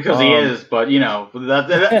 Because he is, but,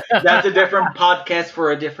 that's a different podcast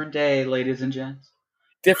for a different day, ladies and gents.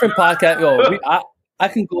 Different podcast. Yo, I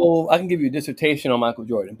can give you a dissertation on Michael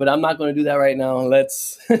Jordan, but I'm not going to do that right now.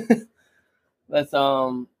 Let's, as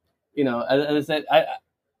I said,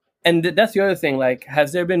 and that's the other thing. Like,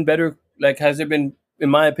 has there been, in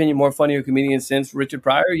my opinion, more funnier comedians since Richard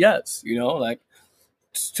Pryor? Yes.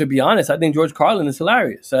 To be honest, I think George Carlin is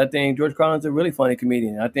hilarious. I think George Carlin's a really funny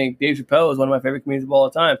comedian. I think Dave Chappelle is one of my favorite comedians of all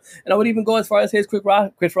time. And I would even go as far as say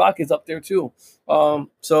Chris Rock is up there too.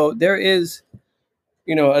 So there is,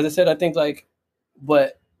 as I said, I think, like,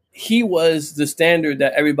 but he was the standard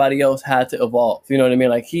that everybody else had to evolve. You know what I mean?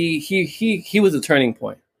 Like, he was a turning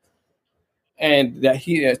point. And that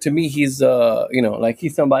to me, he's, like,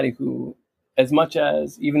 he's somebody who, as much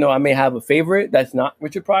as, even though I may have a favorite that's not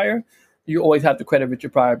Richard Pryor, you always have to credit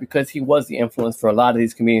Richard Pryor because he was the influence for a lot of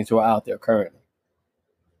these comedians who are out there currently.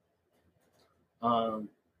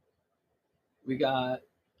 We got,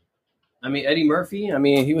 Eddie Murphy.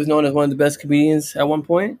 He was known as one of the best comedians at one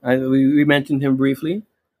point. We mentioned him briefly.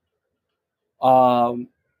 I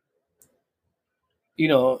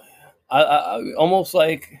almost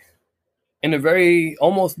like, in a very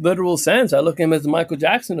almost literal sense, I look at him as the Michael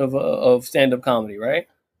Jackson of stand-up comedy, right?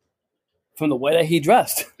 From the way that he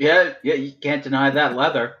dressed. Yeah, you can't deny that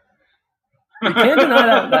leather. You can't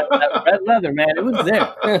deny that red leather, man. It was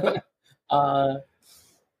there.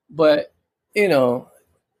 But, you know,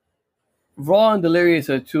 Raw and Delirious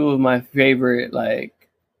are two of my favorite, like,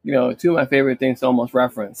 you know, two of my favorite things to almost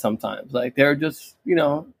reference sometimes. Like, they're just, you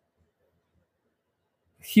know,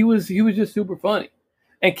 he was just super funny.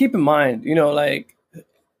 And keep in mind, you know, like,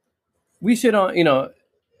 we shit on, you know,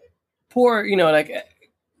 poor, you know, like,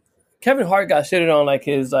 Kevin Hart got shitted on, like,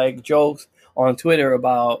 his, like, jokes on Twitter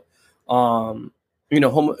about, you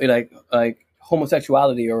know, like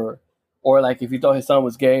homosexuality or like if you thought his son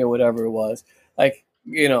was gay or whatever it was. Like,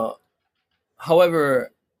 you know,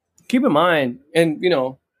 however, keep in mind, and, you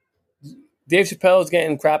know, Dave Chappelle is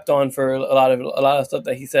getting crapped on for a lot of stuff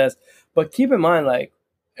that he says, but keep in mind, like,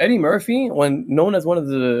 Eddie Murphy, when known as one of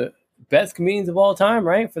the best comedians of all time,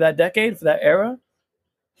 right, for that decade, for that era,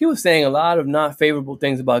 he was saying a lot of not favorable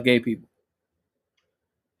things about gay people.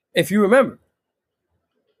 If you remember.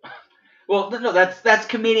 Well, no, that's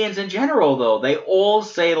comedians in general, though. They all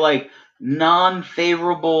say, like,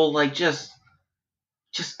 non-favorable, like,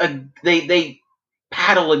 they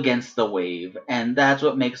paddle against the wave, and that's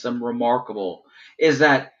what makes them remarkable, is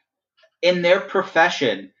that in their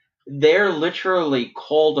profession, they're literally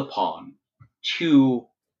called upon to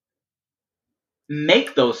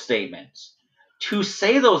make those statements, to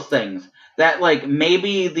say those things that, like,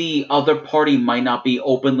 maybe the other party might not be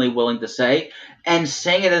openly willing to say, and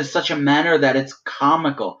saying it in such a manner that it's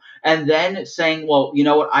comical, and then saying, well, you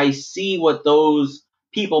know what, I see what those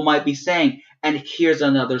people might be saying, and here's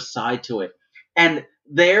another side to it. And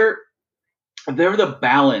they're the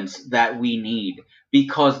balance that we need,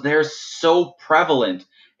 because they're so prevalent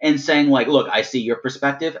in saying, like, look, I see your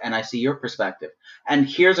perspective and I see your perspective, and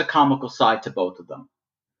here's a comical side to both of them.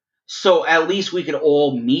 So at least we could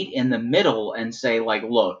all meet in the middle and say, like,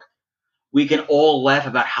 look, we can all laugh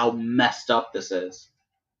about how messed up this is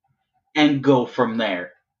and go from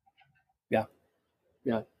there. Yeah.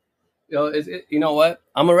 You know, you know what?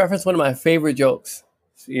 I'm going to reference one of my favorite jokes.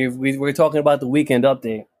 See, we're talking about the Weekend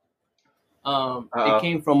Update. It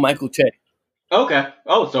came from Michael Che. Okay.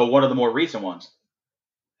 Oh, so one of the more recent ones.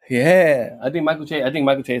 Yeah. I think Michael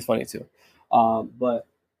Che is funny too. But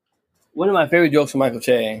one of my favorite jokes from Michael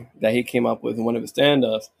Che that he came up with in one of his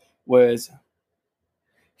stand-ups was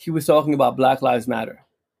he was talking about Black Lives Matter.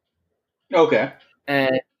 Okay.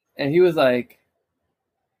 And he was like,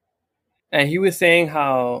 and he was saying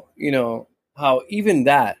how, you know, how even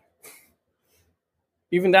that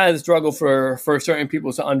is a struggle for certain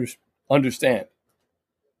people to understand.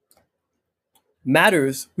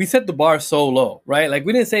 Matters, we set the bar so low, right? Like,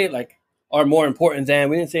 we didn't say, like, are more important than,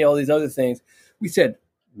 we didn't say all these other things. We said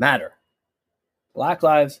matter. Black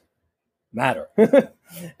lives matter.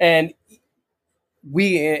 and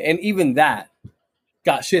even that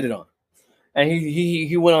got shitted on. And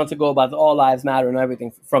he went on to go about the all lives matter and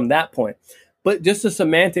everything from that point. But just the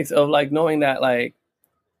semantics of, like, knowing that, like,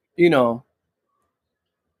 you know,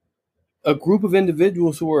 a group of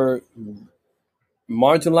individuals who were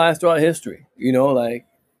marginalized throughout history, you know, like,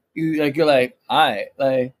 you're like,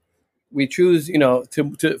 like, we choose, you know,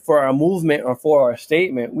 to for our movement or for our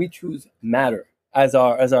statement, we choose matter as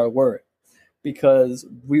our word, because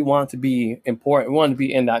we want to be important. We want to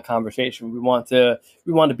be in that conversation. We want to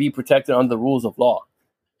be protected under the rules of law.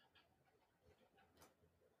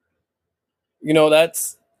 You know,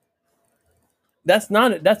 that's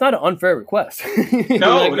not an unfair request.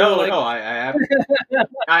 No, I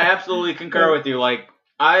absolutely concur with you. Like,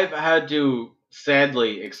 I've had to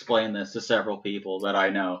sadly explain this to several people that I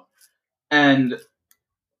know, and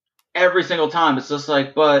every single time it's just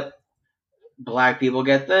like, but black people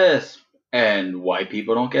get this and white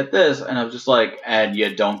people don't get this, and I'm just like, and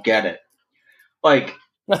you don't get it. Like,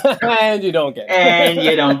 and you don't get it. And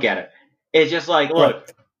you don't get it. It's just like,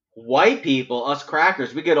 look, white people, us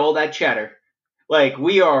crackers, we get all that cheddar. Like,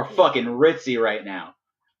 we are fucking ritzy right now.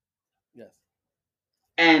 Yes.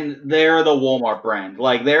 And they're the Walmart brand.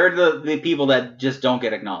 Like, they're the people that just don't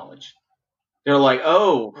get acknowledged. They're like,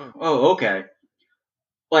 oh, okay.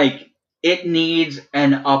 Like, it needs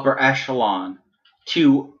an upper echelon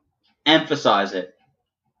to emphasize it.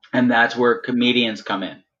 And that's where comedians come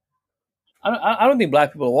in. I don't think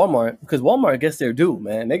black people are Walmart, because Walmart gets their due,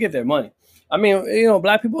 man. They get their money. I mean, you know,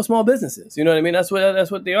 black people are small businesses. You know what I mean? That's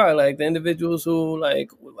what they are. Like, the individuals who,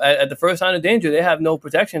 like, at the first sign of danger, they have no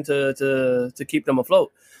protection to keep them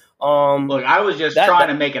afloat. Look, I was just trying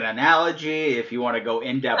to make an analogy. If you want to go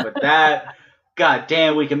in depth with that, God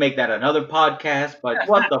damn, we can make that another podcast. But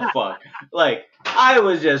what the fuck? Like, I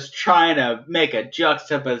was just trying to make a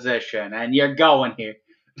juxtaposition, and you're going here.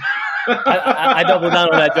 I doubled down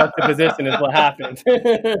on that juxtaposition is what happened.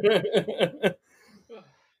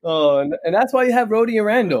 Oh, and that's why you have Rhodey and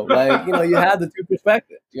Randall. Like, you have the two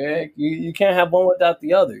perspectives. Yeah, you can't have one without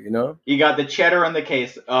the other. You got the cheddar on the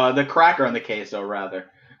case, the cracker on the queso, rather.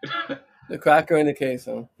 The cracker and the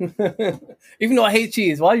queso. Even though I hate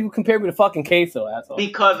cheese, why do you compare me to fucking queso, asshole?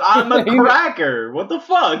 Because I'm a cracker. What the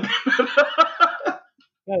fuck?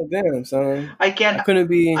 God damn, son. I can't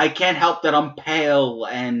help that I'm pale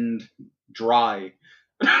and dry.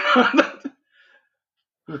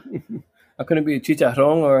 I couldn't be a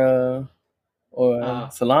chicharrón or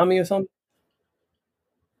salami or something.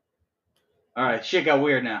 All right, shit got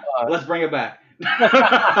weird now. Let's bring it back.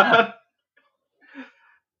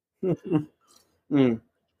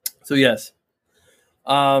 So yes,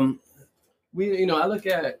 I look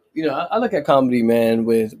at comedy, man,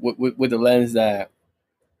 with the lens that,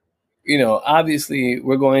 obviously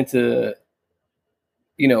we're going to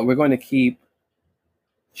keep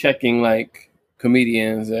checking like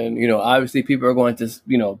comedians, and obviously people are going to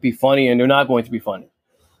be funny and they're not going to be funny.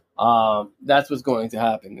 That's what's going to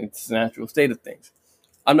happen. It's the natural state of things.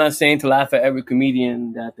 I'm not saying to laugh at every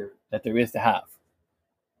comedian that there is to have.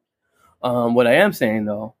 What I am saying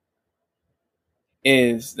though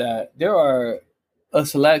is that there are a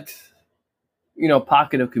select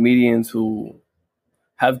pocket of comedians who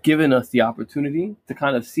have given us the opportunity to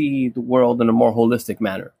kind of see the world in a more holistic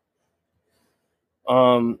manner.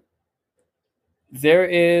 There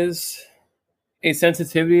is a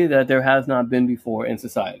sensitivity that there has not been before in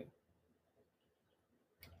society.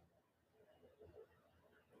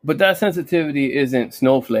 But that sensitivity isn't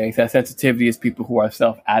snowflakes. That sensitivity is people who are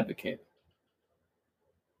self-advocating.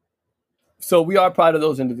 So we are proud of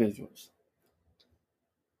those individuals.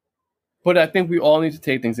 But I think we all need to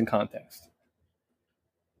take things in context.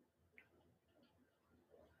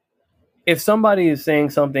 If somebody is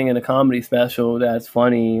saying something in a comedy special that's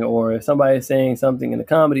funny, or if somebody is saying something in a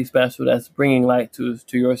comedy special that's bringing light to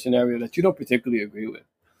your scenario that you don't particularly agree with,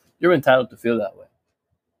 you're entitled to feel that way.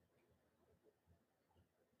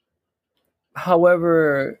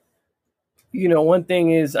 However, one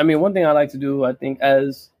thing I like to do, I think,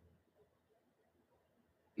 as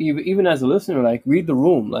even as a listener, like, read the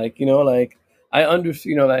room, like, I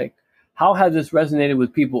understand, like, how has this resonated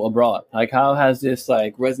with people abroad? Like, how has this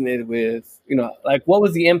like resonated with, like, what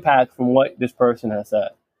was the impact from what this person has said?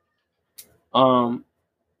 Like,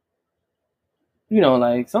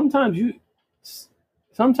 sometimes you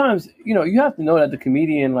have to know that the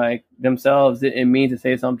comedian, like, themselves didn't mean to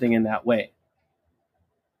say something in that way.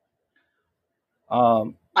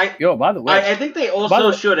 By the way, I think they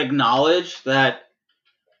also should acknowledge that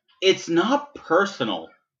it's not personal.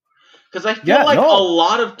 Because I feel a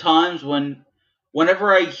lot of times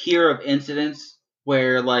whenever I hear of incidents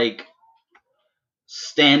where, like,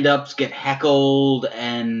 stand-ups get heckled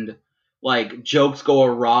and, like, jokes go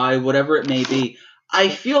awry, whatever it may be, I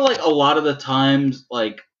feel like a lot of the times,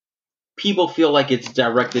 like, people feel like it's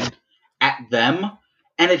directed at them,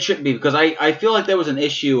 and it shouldn't be. Because I feel like there was an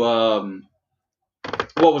issue, what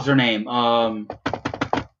was her name?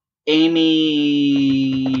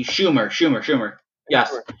 Amy Schumer.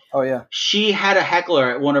 Yes. Oh, yeah. She had a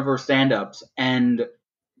heckler at one of her stand-ups, and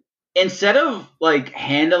instead of, like,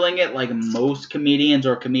 handling it like most comedians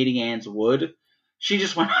or comedians would, she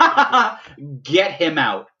just went, get him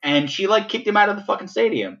out. And she, like, kicked him out of the fucking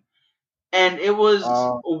stadium. And it was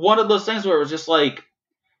one of those things where it was just, like,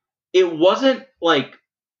 it wasn't, like,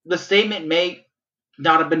 the statement may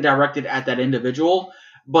not have been directed at that individual,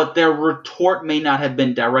 but their retort may not have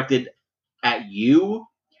been directed at you.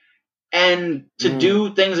 And to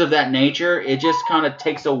do things of that nature, it just kind of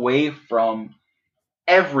takes away from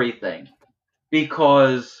everything.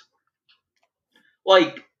 Because,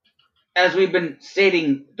 like, as we've been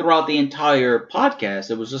stating throughout the entire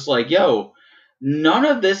podcast, it was just like, yo, none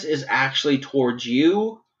of this is actually towards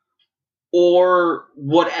you or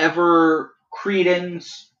whatever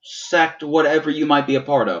credence, sect, whatever you might be a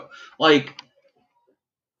part of. Like,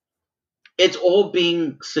 it's all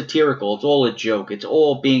being satirical. It's all a joke. It's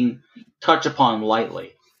all being touched upon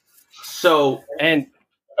lightly. So, and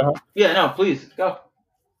yeah, no, please go.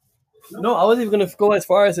 No, I wasn't even going to go as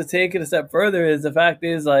far as to take it a step further. Is the fact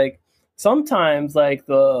is, like, sometimes, like,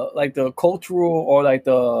 the cultural, or like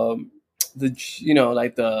the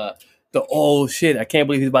oh shit, I can't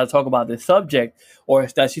believe he's about to talk about this subject, or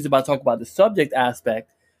that she's about to talk about the subject aspect,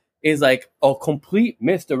 is like a complete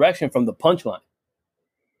misdirection from the punchline.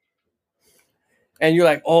 And you're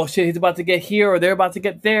like, oh shit, he's about to get here, or they're about to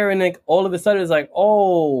get there, and like all of a sudden it's like,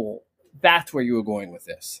 oh, that's where you were going with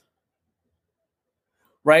this.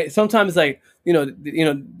 right? Sometimes like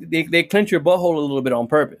they clench your butthole a little bit on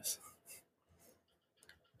purpose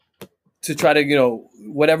to try to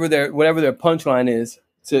whatever their punchline is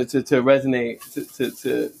to resonate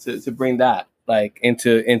to bring that like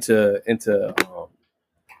into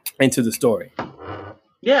the story.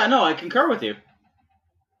 Yeah, no, I concur with you.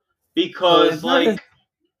 Because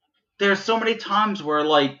there's so many times where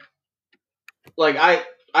like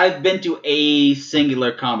I've been to a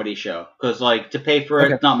singular comedy show because like to pay for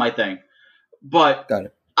it's not my thing. But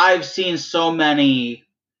I've seen so many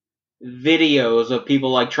videos of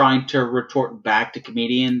people like trying to retort back to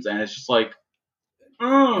comedians, and it's just like,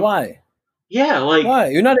 why? Yeah, like why?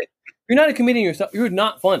 You're not a comedian yourself. You're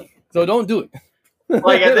not funny, so don't do it.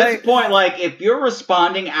 Like at this point, like if you're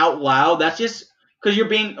responding out loud, that's just because you're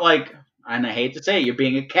being like, and I hate to say it, you're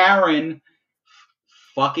being a Karen.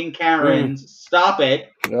 Fucking Karens, stop it.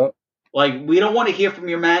 Yep. Like we don't want to hear from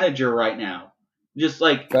your manager right now. Just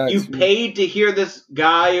like you paid to hear this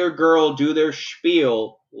guy or girl do their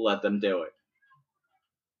spiel, let them do it.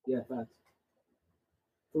 Yeah, facts.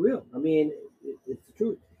 For real. I mean, it's the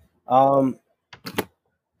truth.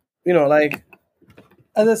 Like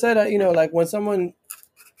as I said, like when someone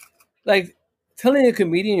like telling a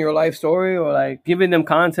comedian your life story or like giving them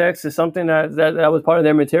context to something that was part of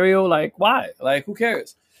their material, like why? Like who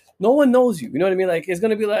cares? No one knows you. You know what I mean? Like it's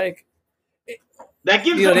gonna be like that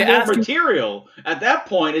gives them more material. At that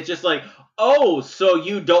point, it's just like, oh, so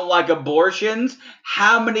you don't like abortions?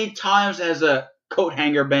 How many times has a coat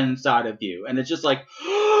hanger been inside of you? And it's just like,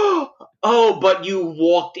 oh, but you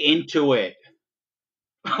walked into it.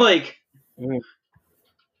 Like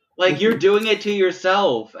you're doing it to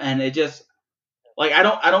yourself, and it just like I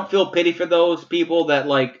don't feel pity for those people that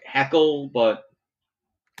like heckle, but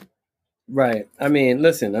right. I mean,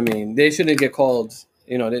 listen. I mean, they shouldn't get called.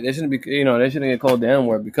 They shouldn't be. They shouldn't get called the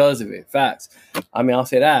N-word because of it. Facts. I mean, I'll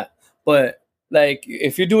say that. But like,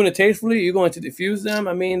 if you're doing it tastefully, you're going to diffuse them.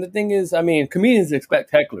 I mean, the thing is, I mean, comedians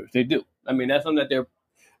expect hecklers. They do. I mean, that's something that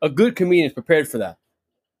a good comedian is prepared for that.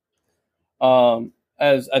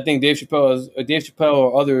 As I think Dave Chappelle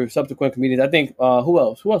or other subsequent comedians. I think who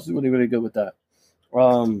else? Who else is really, really good with that?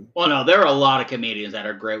 Well, no, there are a lot of comedians that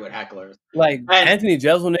are great with hecklers. Like Anthony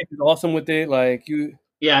Jeselnik is awesome with it. Like you.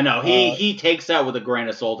 Yeah, no, he takes that with a grain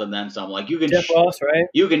of salt and then some. Like you can Jeff Ross, right?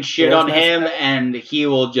 You can shit on him, and he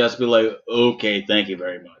will just be like, "Okay, thank you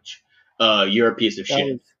very much. You're a piece of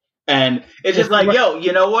shit." And it's just like, yo,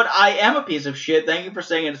 you know what? I am a piece of shit. Thank you for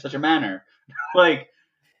saying it in such a manner. Like,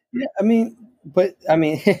 yeah, I mean, I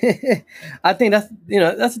think that's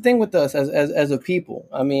that's the thing with us as a people.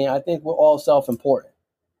 I mean, I think we're all self-important,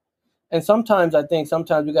 and sometimes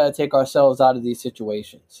we got to take ourselves out of these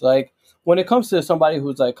situations. Like when it comes to somebody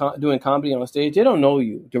who's like doing comedy on stage, they don't know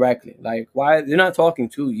you directly. Like why they're not talking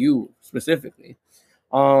to you specifically.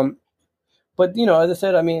 But as I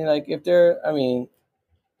said, I mean, like if they're, I mean,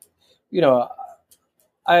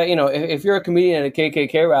 if you're a comedian at a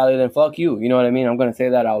KKK rally, then fuck you. You know what I mean? I'm going to say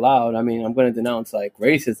that out loud. I mean, I'm going to denounce like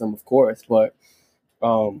racism, of course, but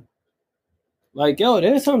like, yo,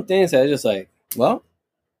 there's some things that are just like, well,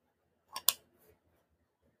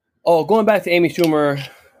 going back to Amy Schumer,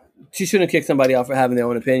 she shouldn't kick somebody out for having their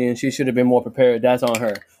own opinion. She should have been more prepared. That's on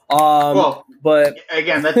her. But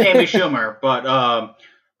again, that's Amy Schumer. But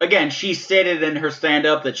again, she stated in her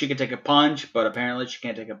stand-up that she could take a punch, but apparently she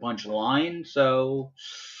can't take a punch line. So,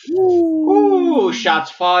 ooh, shots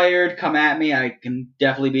fired. Come at me. I can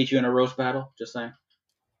definitely beat you in a roast battle. Just saying.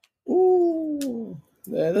 Ooh,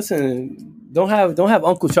 yeah, listen, don't have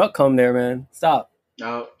Uncle Chuck come there, man. Stop.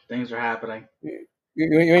 No, things are happening.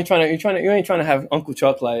 You ain't trying to have Uncle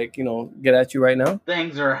Chuck like get at you right now.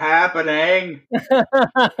 Things are happening.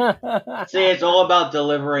 See, it's all about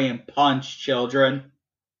delivery and punch, children.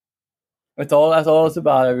 That's all it's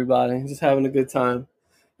about, everybody. Just having a good time.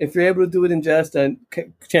 If you're able to do it in jest, then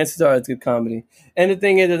chances are it's good comedy. And the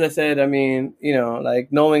thing is, as I said, I mean,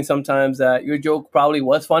 like knowing sometimes that your joke probably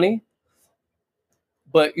was funny,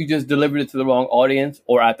 but you just delivered it to the wrong audience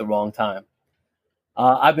or at the wrong time.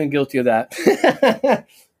 I've been guilty of that a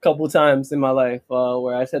couple times in my life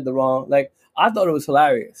where I said the wrong, like I thought it was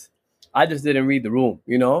hilarious. I just didn't read the room,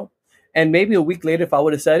 and maybe a week later, if I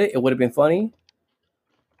would have said it, it would have been funny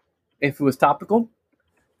if it was topical.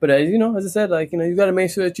 But as I said, like, you got to make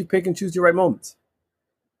sure that you pick and choose your right moments.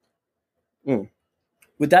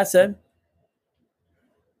 With that said,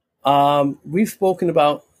 we've spoken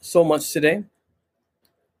about so much today.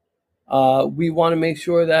 We want to make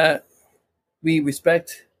sure that we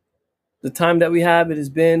respect the time that we have. It's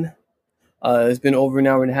been over an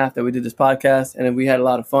hour and a half that we did this podcast, and we had a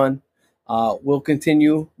lot of fun. We'll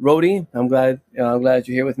continue. Rody, I'm glad you're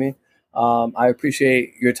here with me. I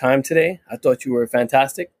appreciate your time today. I thought you were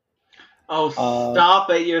fantastic. Oh, stop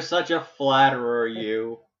it. You're such a flatterer,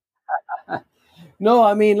 you. No,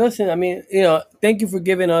 I mean, listen, I mean, thank you for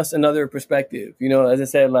giving us another perspective. As I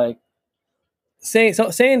said, like, saying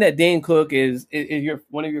that Dane Cook is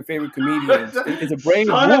one of your favorite comedians is a brave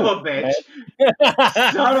son move, of a bitch.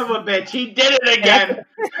 Son of a bitch. He did it again.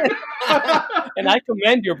 And I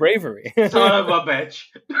commend your bravery. Son of a bitch.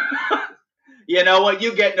 You know what?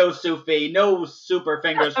 You get no Sufi, no super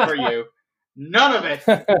fingers for you. None of it.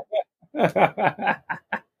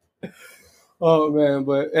 Oh man,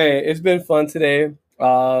 but hey, it's been fun today.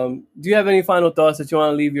 Do you have any final thoughts that you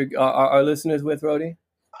want to leave our listeners with, Rody?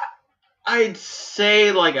 I'd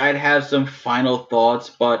say like I'd have some final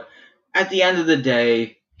thoughts, but at the end of the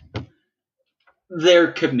day,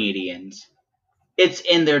 they're comedians. It's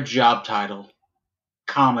in their job title.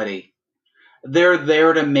 Comedy. They're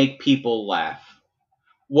there to make people laugh.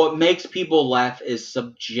 What makes people laugh is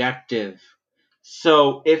subjective.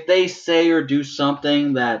 So if they say or do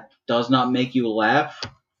something that does not make you laugh,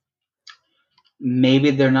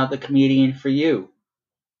 maybe they're not the comedian for you.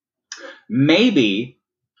 Maybe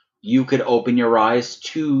you could open your eyes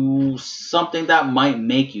to something that might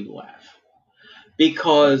make you laugh.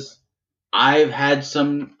 Because I've had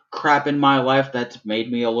some crap in my life that's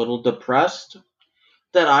made me a little depressed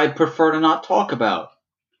that I prefer to not talk about.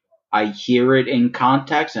 I hear it in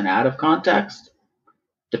context and out of context.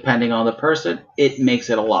 Depending on the person, it makes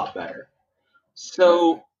it a lot better.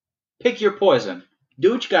 So, pick your poison.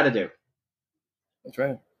 Do what you got to do. That's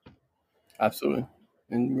right. Absolutely.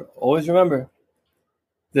 And always remember,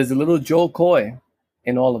 there's a little Joe Coy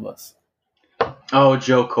in all of us. Oh,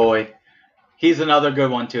 Joe Coy. He's another good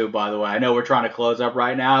one, too, by the way. I know we're trying to close up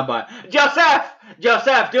right now, but Joseph!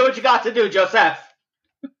 Joseph, do what you got to do, Joseph!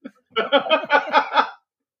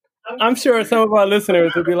 I'm sure some of our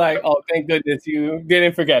listeners would be like, "Oh, thank goodness you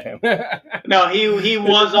didn't forget him." No, he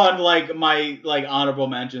was on like my honorable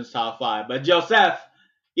mentions top 5. But Joseph,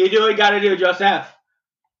 you do what you got to do, Joseph.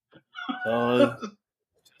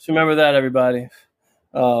 Just remember that, everybody.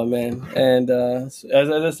 Oh man, and as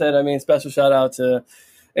I said, I mean, special shout out to.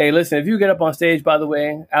 Hey, listen, if you get up on stage, by the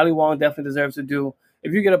way, Ali Wong definitely deserves to do.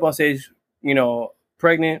 If you get up on stage,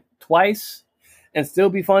 pregnant twice, and still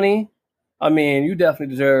be funny. I mean, you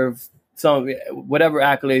definitely deserve whatever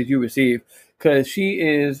accolades you receive, because she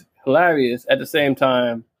is hilarious at the same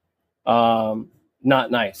time, not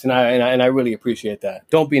nice, and I really appreciate that.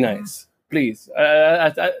 Don't be nice, please.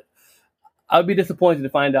 I'd be disappointed to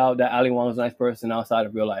find out that Ali Wong is a nice person outside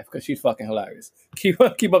of real life, because she's fucking hilarious. Keep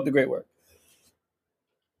up the great work.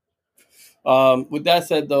 With that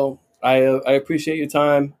said, though, I appreciate your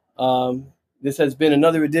time. This has been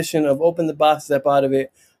another edition of Open the Box, Step Out of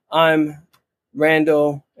It. I'm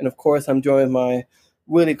Rando, and of course, I'm joined with my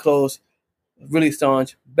really close, really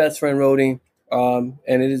staunch best friend, Rody. And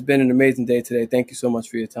it has been an amazing day today. Thank you so much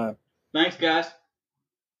for your time. Thanks, guys.